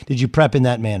 Did you prep in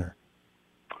that manner?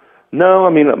 No, I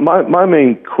mean, my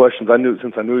main questions,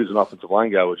 since I knew he was an offensive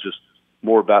line guy, was just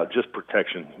more about just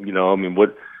protection. I mean,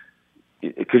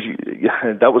 because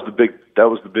that was the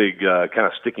big kind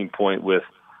of sticking point with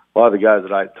a lot of the guys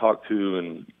that I had talked to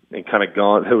and kind of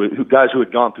guys who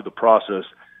had gone through the process.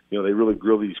 They really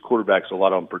grill these quarterbacks a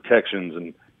lot on protections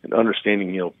and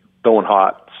understanding, throwing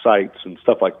hot sights and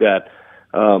stuff like that.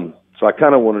 So I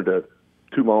kind of wanted to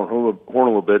toot my own horn a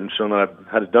little bit and show that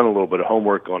I had done a little bit of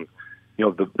homework on,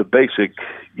 the basic,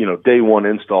 day one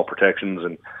install protections.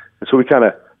 And so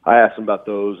I asked him about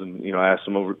those, and, I asked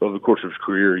him over the course of his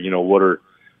career,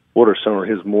 what are some of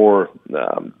his more,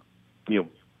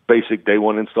 basic day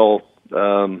one install,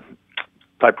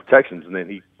 type protections. And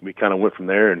then we kind of went from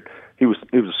there, and he was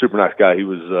a super nice guy. He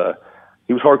was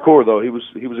hardcore though. He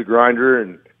was a grinder,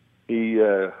 and he,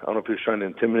 I don't know if he was trying to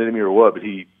intimidate me or what, but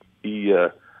he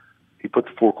put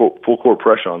the full court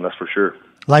pressure on, that's for sure.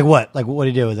 Like what? Like what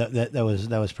did he do?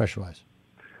 That was pressure wise.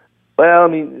 Well, I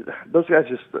mean, those guys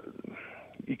just,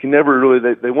 you can never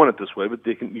really, they want it this way, but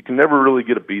you can never really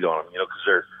get a beat on them,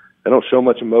 because they don't show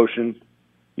much emotion.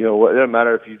 It doesn't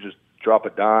matter if you just drop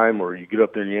a dime or you get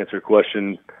up there and you answer a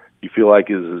question you feel like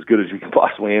is as good as you can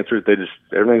possibly answer it.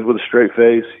 Everything's with a straight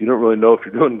face. You don't really know if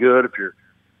you're doing good, if you're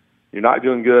not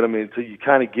doing good. I mean, until you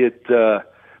kind of get,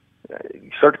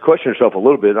 you start to question yourself a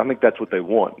little bit. I think that's what they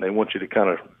want. They want you to kind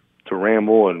of to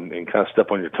ramble and kind of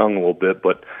step on your tongue a little bit.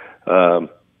 But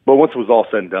once it was all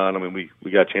said and done, I mean,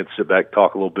 we got a chance to sit back,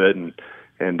 talk a little bit, and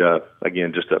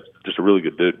again, just a really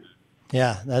good dude.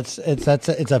 Yeah,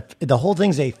 the whole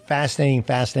thing's a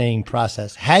fascinating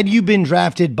process. Had you been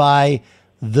drafted by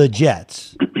the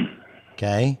Jets,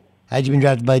 okay? Had you been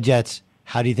drafted by Jets,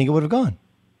 how do you think it would have gone?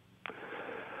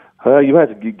 You have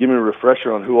to give me a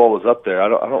refresher on who all was up there. I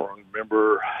don't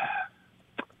remember.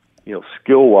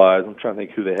 Skill wise, I'm trying to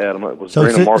think who they had. Was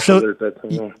Brandon Marshall there at that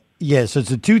time? Yeah, so it's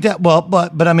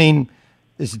but I mean,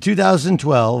 it's the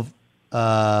 2012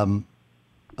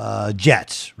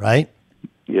 Jets, right?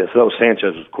 Yeah, so that was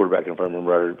Sanchez's quarterback, if I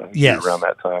remember right. Yes, around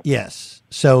that time. Yes.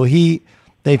 So they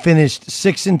finished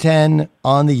 6-10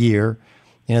 on the year.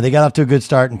 They got off to a good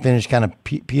start and finished kind of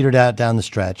petered out down the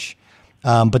stretch.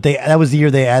 But that was the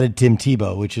year they added Tim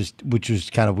Tebow, which was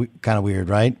kind of weird,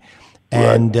 right?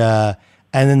 And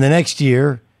then the next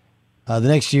year,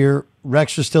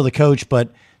 Rex was still the coach, but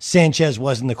Sanchez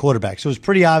wasn't the quarterback. So it was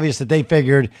pretty obvious that they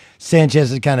figured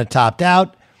Sanchez had kind of topped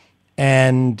out,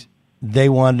 and they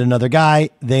wanted another guy.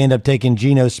 They ended up taking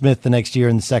Geno Smith the next year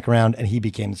in the second round, and he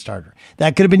became the starter.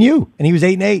 That could have been you, and he was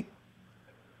 8-8.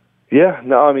 Yeah,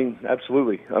 no, I mean,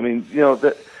 absolutely. I mean,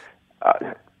 that.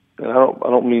 I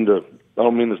don't mean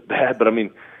this bad, but I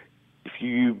mean, if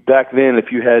you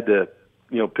had to,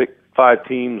 pick 5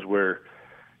 teams where,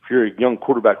 if you're a young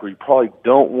quarterback where you probably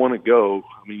don't want to go,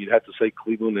 I mean, you'd have to say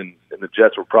Cleveland and the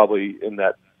Jets were probably in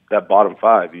that bottom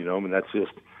 5. I mean, that's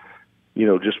just,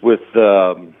 just with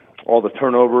all the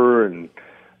turnover and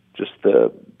just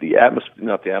the atmosphere,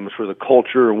 not the atmosphere, the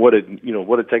culture, and what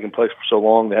had taken place for so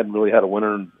long. They hadn't really had a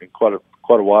winner in quite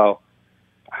a while.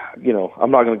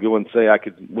 I'm not going to go and say I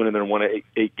could win in there and win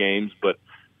 8 games, but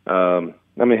I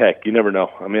mean, heck, you never know.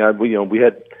 I mean, we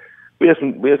had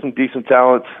some decent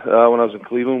talent when I was in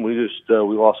Cleveland. We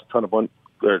lost a ton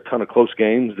of close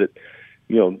games that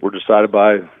were decided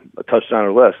by a touchdown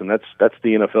or less, and that's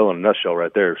the NFL in a nutshell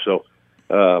right there. So,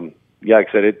 yeah, like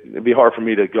I said, it'd be hard for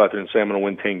me to go out there and say I'm going to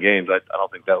win 10 games. I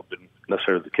don't think that would be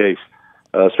necessarily the case,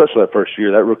 especially that first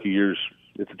year. That rookie year's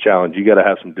it's a challenge. You got to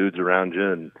have some dudes around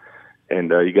you, and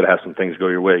you got to have some things go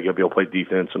your way. You got to be able to play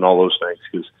defense and all those things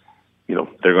because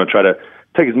they're going to try to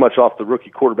take as much off the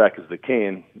rookie quarterback as they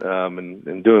can.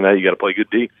 And doing that, you got to play good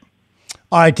D.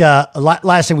 All right.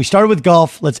 Last thing, we started with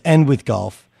golf. Let's end with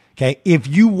golf. Okay. If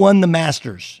you won the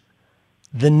Masters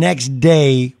the next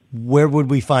day, where would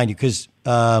we find you? Because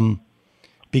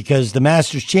the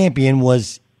Masters champion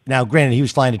was, now granted, he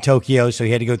was flying to Tokyo, so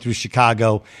he had to go through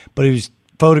Chicago, but he was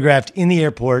photographed in the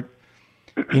airport,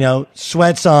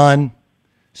 sweats on,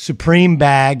 Supreme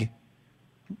bag,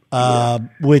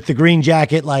 with the green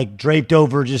jacket like draped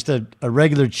over just a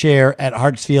regular chair at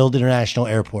Hartsfield International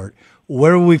Airport.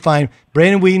 Where will we find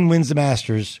Brandon Weeden wins the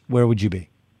Masters? Where would you be?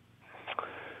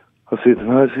 Let's see.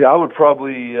 I would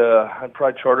probably I'd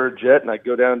charter a jet and I'd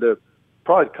go down to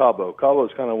probably Cabo. Cabo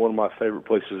is kind of one of my favorite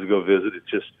places to go visit. It's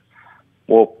just,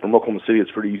 well, from Oklahoma City,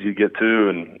 it's pretty easy to get to,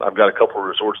 and I've got a couple of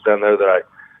resorts down there that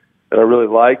I really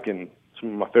like, and some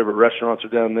of my favorite restaurants are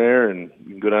down there, and you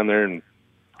can go down there and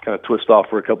kind of twist off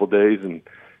for a couple of days and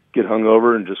get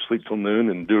hungover and just sleep till noon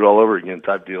and do it all over again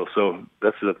type deal. So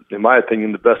that's, in my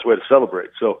opinion, the best way to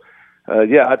celebrate. So,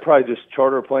 I'd probably just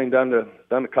charter a plane down to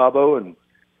Cabo and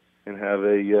have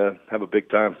a big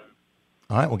time.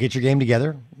 All right, we'll get your game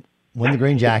together, win the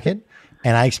green jacket,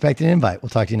 and I expect an invite. We'll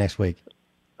talk to you next week.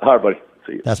 All right, buddy.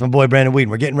 See you. That's my boy, Brandon Weeden.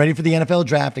 We're getting ready for the NFL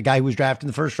draft. A guy who was drafted in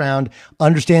the first round,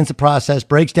 understands the process,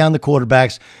 breaks down the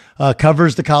quarterbacks,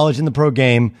 covers the college and the pro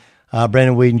game.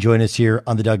 Brandon Weeden joined us here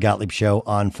on the Doug Gottlieb Show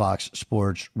on Fox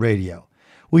Sports Radio.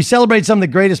 We celebrate some of the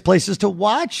greatest places to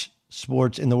watch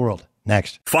sports in the world.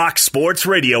 Next. Fox Sports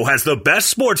Radio has the best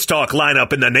sports talk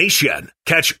lineup in the nation.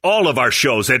 Catch all of our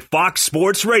shows at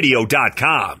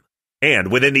foxsportsradio.com.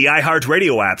 And within the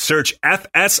iHeartRadio app, search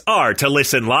FSR to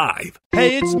listen live.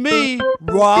 Hey, it's me,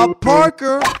 Rob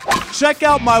Parker. Check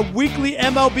out my weekly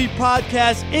MLB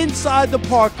podcast, Inside the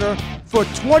Parker, for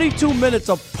 22 minutes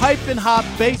of piping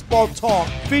hot baseball talk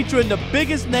featuring the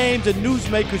biggest names and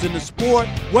newsmakers in the sport.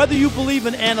 Whether you believe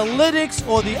in analytics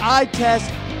or the eye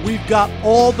test, we've got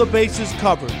all the bases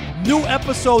covered. New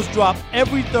episodes drop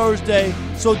every Thursday,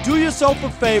 so do yourself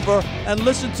a favor and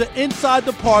listen to Inside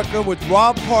the Parker with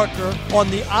Rob Parker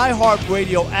on the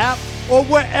iHeartRadio app or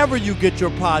wherever you get your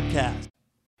podcast.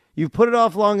 You've put it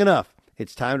off long enough.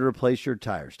 It's time to replace your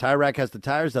tires. Tire Rack has the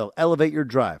tires that'll elevate your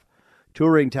drive.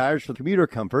 Touring tires for commuter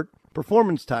comfort,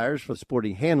 performance tires for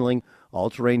sporty handling,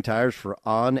 all-terrain tires for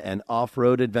on- and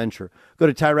off-road adventure. Go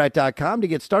to TireRack.com to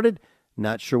get started.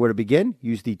 Not sure where to begin?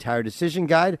 Use the Tire Decision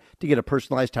Guide to get a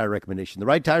personalized tire recommendation. The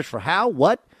right tires for how,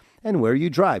 what, and where you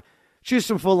drive. Choose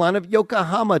from full line of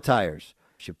Yokohama tires.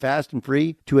 Ship fast and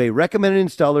free to a recommended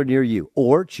installer near you.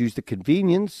 Or choose the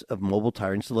convenience of mobile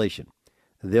tire installation.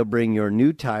 They'll bring your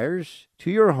new tires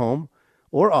to your home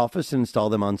or office and install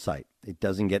them on site. It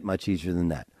doesn't get much easier than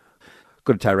that.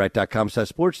 Go to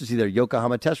TireRack.com/sports to see their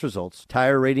Yokohama test results,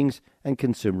 tire ratings, and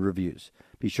consumer reviews.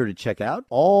 Be sure to check out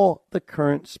all the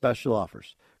current special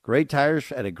offers. Great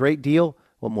tires at a great deal.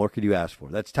 What more could you ask for?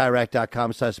 That's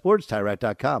TireRack.com/sports,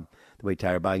 TireRack.com, the way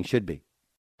tire buying should be.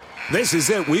 This is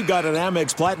it. We've got an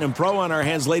Amex Platinum Pro on our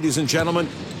hands, ladies and gentlemen.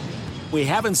 We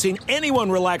haven't seen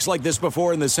anyone relax like this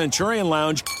before in the Centurion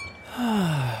Lounge.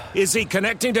 Is he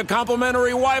connecting to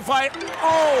complimentary Wi-Fi?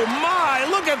 Oh, my!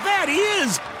 Look at that! He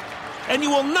is! And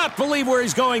you will not believe where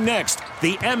he's going next.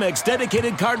 The Amex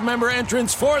dedicated card member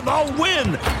entrance for the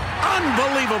win.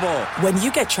 Unbelievable. When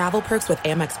you get travel perks with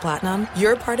Amex Platinum,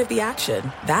 you're part of the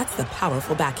action. That's the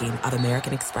powerful backing of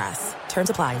American Express. Terms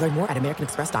apply. Learn more at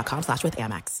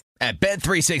americanexpress.com/withAmex. At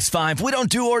Bet365, we don't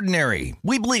do ordinary.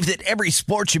 We believe that every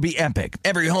sport should be epic.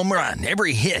 Every home run,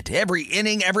 every hit, every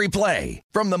inning, every play.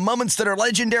 From the moments that are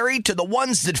legendary to the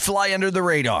ones that fly under the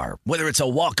radar. Whether it's a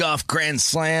walk-off grand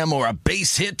slam or a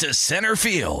base hit to center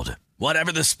field.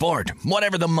 Whatever the sport,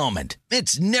 whatever the moment.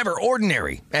 It's never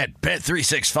ordinary at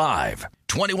Bet365.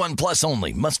 21 plus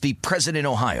only. Must be present in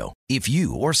Ohio. If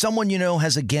you or someone you know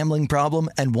has a gambling problem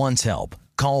and wants help,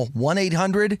 call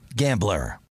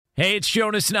 1-800-GAMBLER. Hey, it's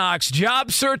Jonas Knox.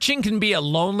 Job searching can be a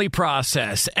lonely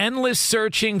process. Endless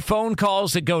searching, phone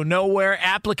calls that go nowhere,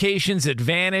 applications that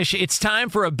vanish. It's time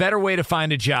for a better way to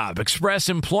find a job. Express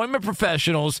Employment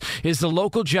Professionals is the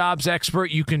local jobs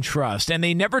expert you can trust, and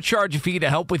they never charge a fee to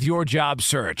help with your job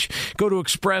search. Go to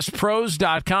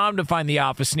expresspros.com to find the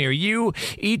office near you.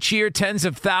 Each year, tens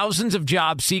of thousands of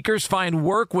job seekers find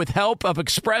work with help of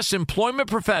Express Employment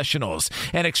Professionals,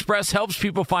 and Express helps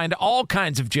people find all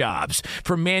kinds of jobs,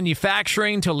 from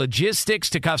manufacturing to logistics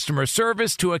to customer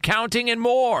service to accounting and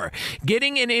more.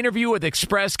 Getting an interview with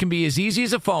Express can be as easy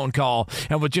as a phone call,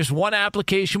 and with just one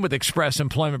application with Express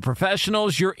Employment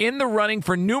Professionals, you're in the running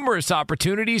for numerous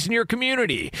opportunities in your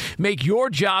community. Make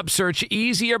your job search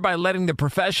easier by letting the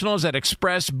professionals at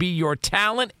Express be your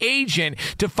talent agent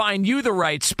to find you the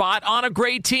right spot on a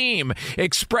great team.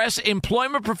 Express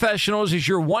Employment Professionals is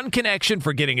your one connection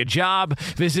for getting a job.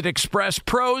 Visit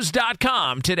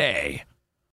expresspros.com today.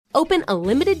 Open a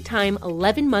limited-time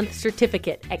 11-month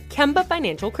certificate at Kemba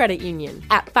Financial Credit Union.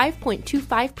 At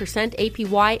 5.25%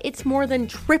 APY, it's more than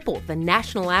triple the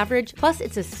national average, plus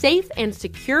it's a safe and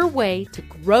secure way to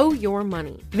grow your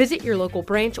money. Visit your local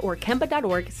branch or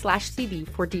kemba.org/CD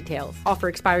for details. Offer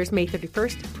expires May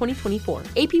 31st, 2024.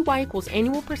 APY equals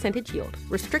annual percentage yield.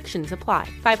 Restrictions apply.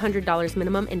 $500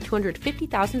 minimum and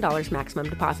 $250,000 maximum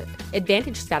deposit.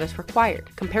 Advantage status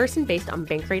required. Comparison based on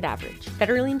bank rate average.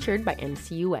 Federally insured by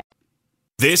NCUA.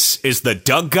 This is the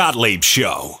Doug Gottlieb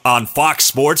Show on Fox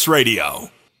Sports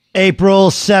Radio. April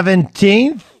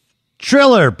 17th,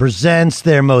 Triller presents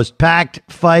their most packed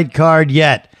fight card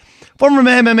yet. Former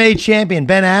MMA champion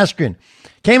Ben Askren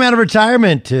came out of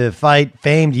retirement to fight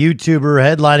famed YouTuber,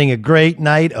 headlining a great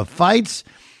night of fights.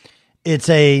 It's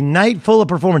a night full of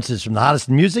performances from the hottest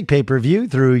in music, pay-per-view,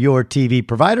 through your TV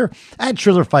provider at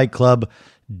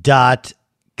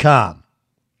TrillerFightClub.com.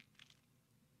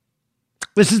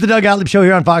 This is the Doug Gottlieb Show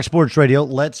here on Fox Sports Radio.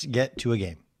 Let's get to a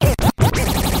game. Game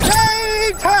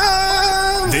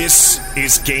time! This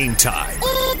is Game Time.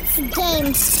 It's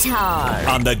game time.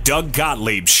 On the Doug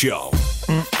Gottlieb Show.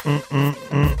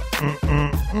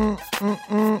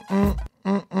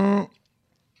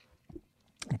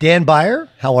 Dan Byer,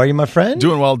 how are you, my friend?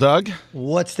 Doing well, Doug.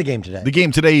 What's the game today? The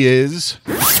game today is...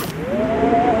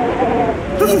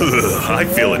 I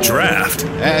feel a draft.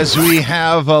 As we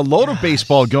have a load of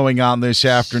baseball going on this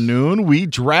afternoon, we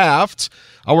draft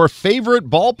our favorite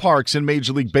ballparks in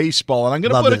Major League Baseball. And I'm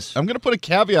going to put a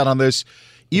caveat on this.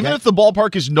 Even if the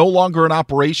ballpark is no longer in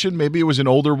operation, maybe it was an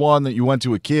older one that you went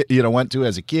to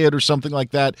as a kid or something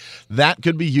like that, that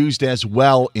could be used as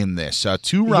well in this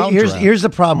 2-round draft. Here's the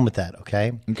problem with that,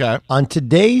 okay? Okay. On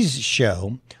today's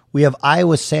show, we have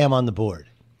Iowa Sam on the board.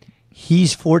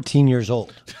 He's 14 years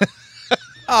old.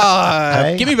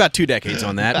 Okay. Give me about 2 decades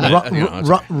on that.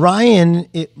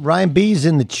 Ryan B's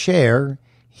in the chair.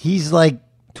 He's like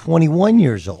 21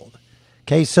 years old.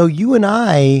 Okay, so you and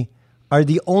I are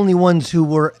the only ones who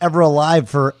were ever alive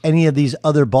for any of these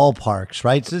other ballparks,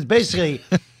 right? So it's basically,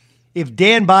 if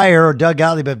Dan Byer or Doug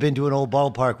Gottlieb have been to an old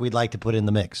ballpark, we'd like to put in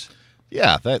the mix.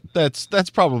 Yeah, that's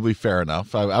probably fair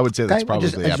enough. I would say that's probably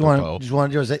apropos.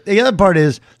 The other part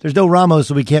is there's no Ramos,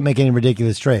 so we can't make any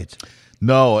ridiculous trades.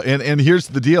 No, and here's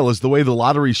the deal, is the way the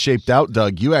lottery's shaped out,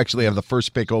 Doug, you actually have the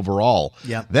first pick overall.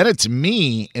 Yep. Then it's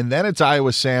me, and then it's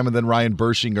Iowa Sam, and then Ryan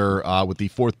Bershinger with the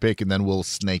 4th pick, and then we'll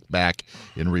snake back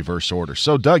in reverse order.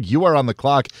 So, Doug, you are on the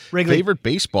clock. Wrigley. Favorite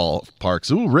baseball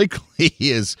parks. Ooh, Wrigley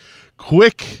is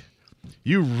quick.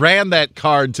 You ran that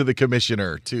card to the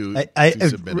commissioner to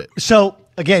submit it. So,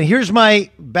 again, here's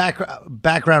my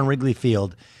background Wrigley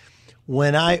Field.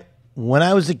 When I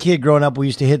was a kid growing up, we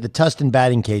used to hit the Tustin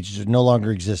batting cage, which is no longer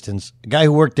in existence. The guy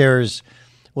who worked there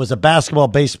was a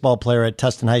baseball player at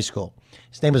Tustin High School.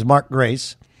 His name was Mark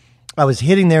Grace. I was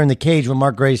hitting there in the cage when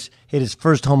Mark Grace hit his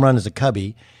first home run as a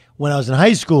Cubby. When I was in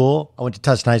high school, I went to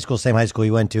Tustin High School, same high school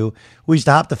he went to. We used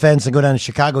to hop the fence and go down to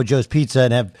Chicago Joe's Pizza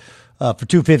and have, for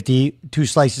 $2.50, 2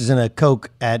 slices and a Coke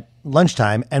at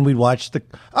lunchtime, and we'd watch the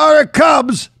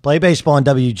Cubs play baseball on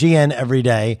WGN every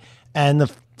day. And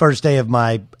the first day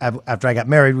after I got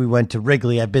married, we went to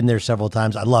Wrigley. I've been there several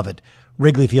times. I love it.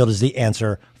 Wrigley Field is the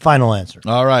answer. Final answer.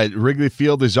 All right. Wrigley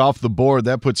Field is off the board.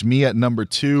 That puts me at number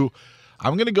 2.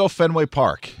 I'm going to go Fenway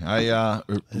Park. It's 1A,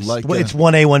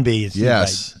 1B.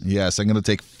 Yes. Right. Yes. I'm going to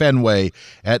take Fenway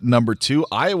at number 2.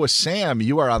 Iowa Sam,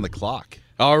 you are on the clock.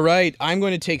 All right. I'm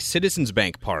going to take Citizens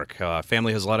Bank Park.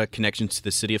 Family has a lot of connections to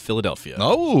the city of Philadelphia.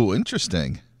 Oh,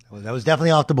 interesting. Well, that was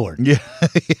definitely off the board. Yeah.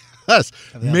 Yes.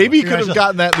 Maybe you could have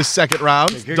gotten that in the 2nd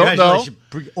round. Don't know.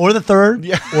 Or the 3rd.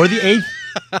 Yeah. Or the 8th.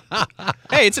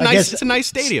 Hey, it's a nice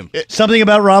stadium. Something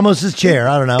about Ramos's chair.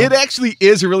 I don't know. It actually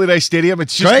is a really nice stadium.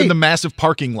 It's just in the massive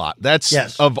parking lot. That's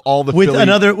of all the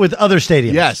with other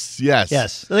stadiums.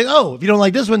 Yes. They're like, if you don't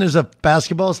like this one, there's a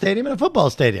basketball stadium and a football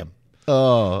stadium.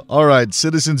 Oh, all right.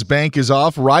 Citizens Bank is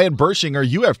off. Ryan Bershinger,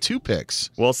 you have 2 picks.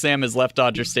 Well, Sam has left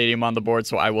Dodger Stadium on the board,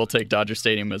 so I will take Dodger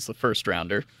Stadium as the first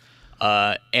rounder.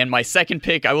 And my second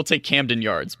pick, I will take Camden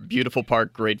Yards. Beautiful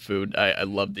park, great food. I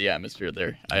love the atmosphere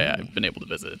there. I've been able to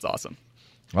visit. It's awesome.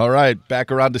 All right,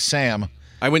 back around to Sam.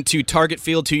 I went to Target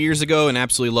Field 2 years ago and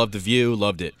absolutely loved the view.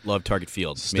 Loved it. Loved Target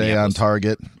Field. Stay on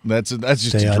Target. That's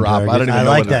just a drop. I don't even know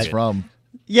like what that. it's from.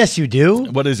 Yes, you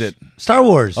do. What is it? Star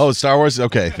Wars. Oh, Star Wars?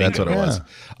 Okay, that's what it was.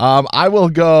 I will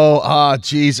go,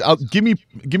 give me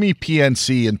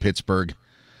PNC in Pittsburgh.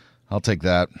 I'll take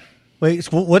that. Wait,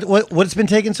 what's been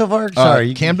taken so far?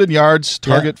 Sorry. Camden Yards,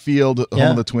 Target Field, home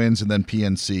of the Twins, and then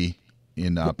PNC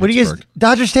in Pittsburgh. What do you guys?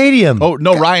 Dodger Stadium. Oh,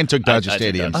 no, Ryan took Dodger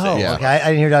Stadium. Okay. I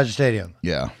didn't hear Dodger Stadium.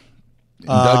 Yeah. And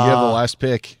Doug, you have the last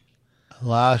pick.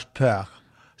 Last pick.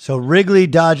 So Wrigley,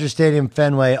 Dodger Stadium,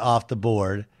 Fenway off the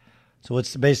board. So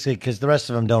what's basically, because the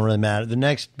rest of them don't really matter. The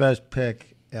next best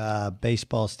pick,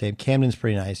 baseball stadium. Camden's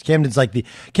pretty nice.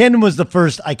 Camden was the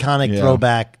first iconic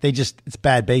throwback. It's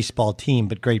bad baseball team,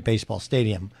 but great baseball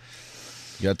stadium.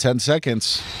 You got 10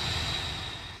 seconds.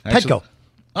 Petco.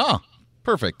 Oh,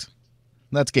 perfect.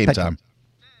 That's game time.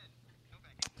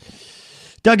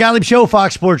 Doug Gottlieb Show,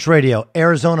 Fox Sports Radio.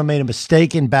 Arizona made a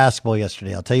mistake in basketball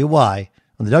yesterday. I'll tell you why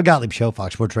on the Doug Gottlieb Show,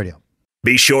 Fox Sports Radio.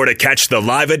 Be sure to catch the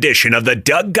live edition of the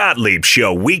Doug Gottlieb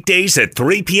Show weekdays at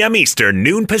 3 p.m. Eastern,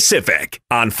 noon Pacific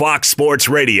on Fox Sports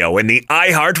Radio and the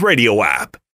iHeartRadio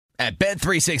app. At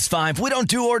Bet365, we don't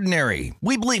do ordinary.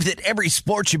 We believe that every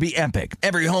sport should be epic.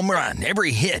 Every home run,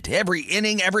 every hit, every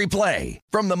inning, every play.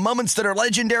 From the moments that are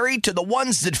legendary to the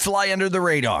ones that fly under the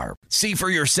radar. See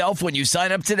for yourself when you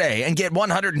sign up today and get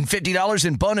 $150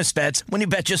 in bonus bets when you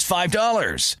bet just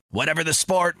 $5. Whatever the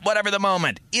sport, whatever the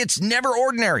moment, it's never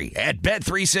ordinary at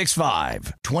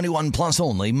Bet365. 21 plus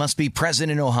only. Must be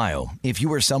present in Ohio. If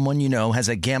you or someone you know has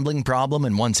a gambling problem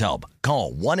and wants help,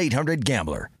 call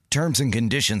 1-800-GAMBLER. Terms and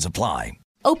conditions apply.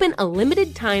 Open a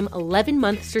limited-time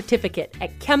 11-month certificate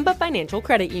at Kemba Financial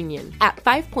Credit Union. At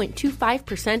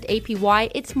 5.25%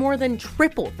 APY, it's more than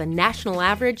triple the national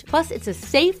average, plus it's a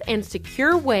safe and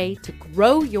secure way to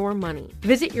grow your money.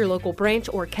 Visit your local branch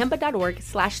or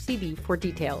kemba.org/CD for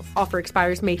details. Offer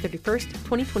expires May 31st,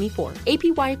 2024.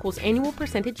 APY equals annual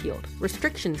percentage yield.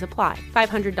 Restrictions apply.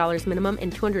 $500 minimum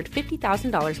and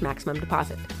 $250,000 maximum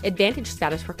deposit. Advantage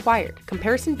status required.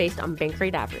 Comparison based on bank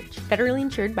rate average. Federally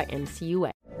insured by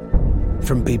NCUA.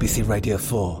 From BBC Radio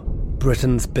 4,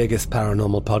 Britain's biggest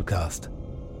paranormal podcast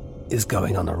is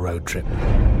going on a road trip.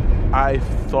 I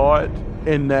thought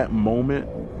in that moment,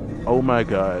 oh my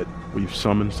God, we've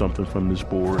summoned something from this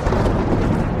board.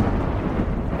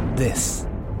 This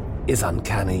is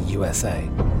Uncanny USA.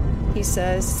 He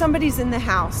says, somebody's in the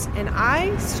house, and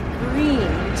I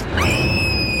screamed.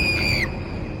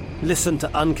 Listen to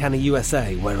Uncanny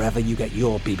USA wherever you get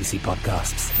your BBC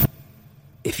podcasts,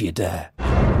 if you dare.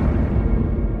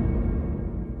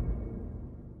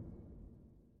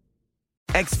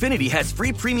 Xfinity has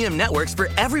free premium networks for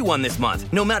everyone this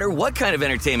month, no matter what kind of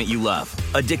entertainment you love.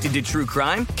 Addicted to true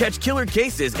crime? Catch killer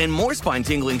cases and more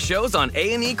spine-tingling shows on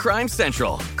A&E Crime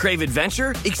Central. Crave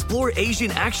adventure? Explore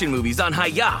Asian action movies on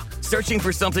Hi-YAH. Searching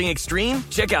for something extreme?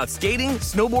 Check out skating,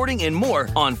 snowboarding, and more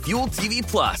on Fuel TV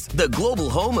Plus, the global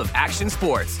home of action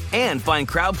sports. And find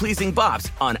crowd-pleasing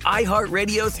bops on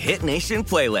iHeartRadio's Hit Nation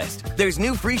playlist. There's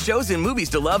new free shows and movies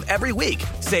to love every week.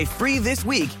 Say free this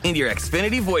week in your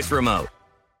Xfinity voice remote.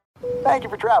 Thank you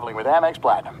for traveling with Amex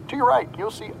Platinum. To your right, you'll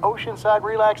see oceanside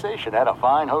relaxation at a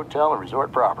fine hotel and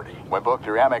resort property. When booked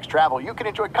through Amex Travel, you can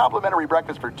enjoy complimentary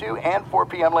breakfast for 2 and 4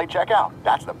 p.m. late checkout.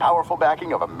 That's the powerful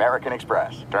backing of American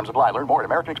Express. Terms apply. Learn more at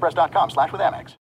americanexpress.com/withAmex.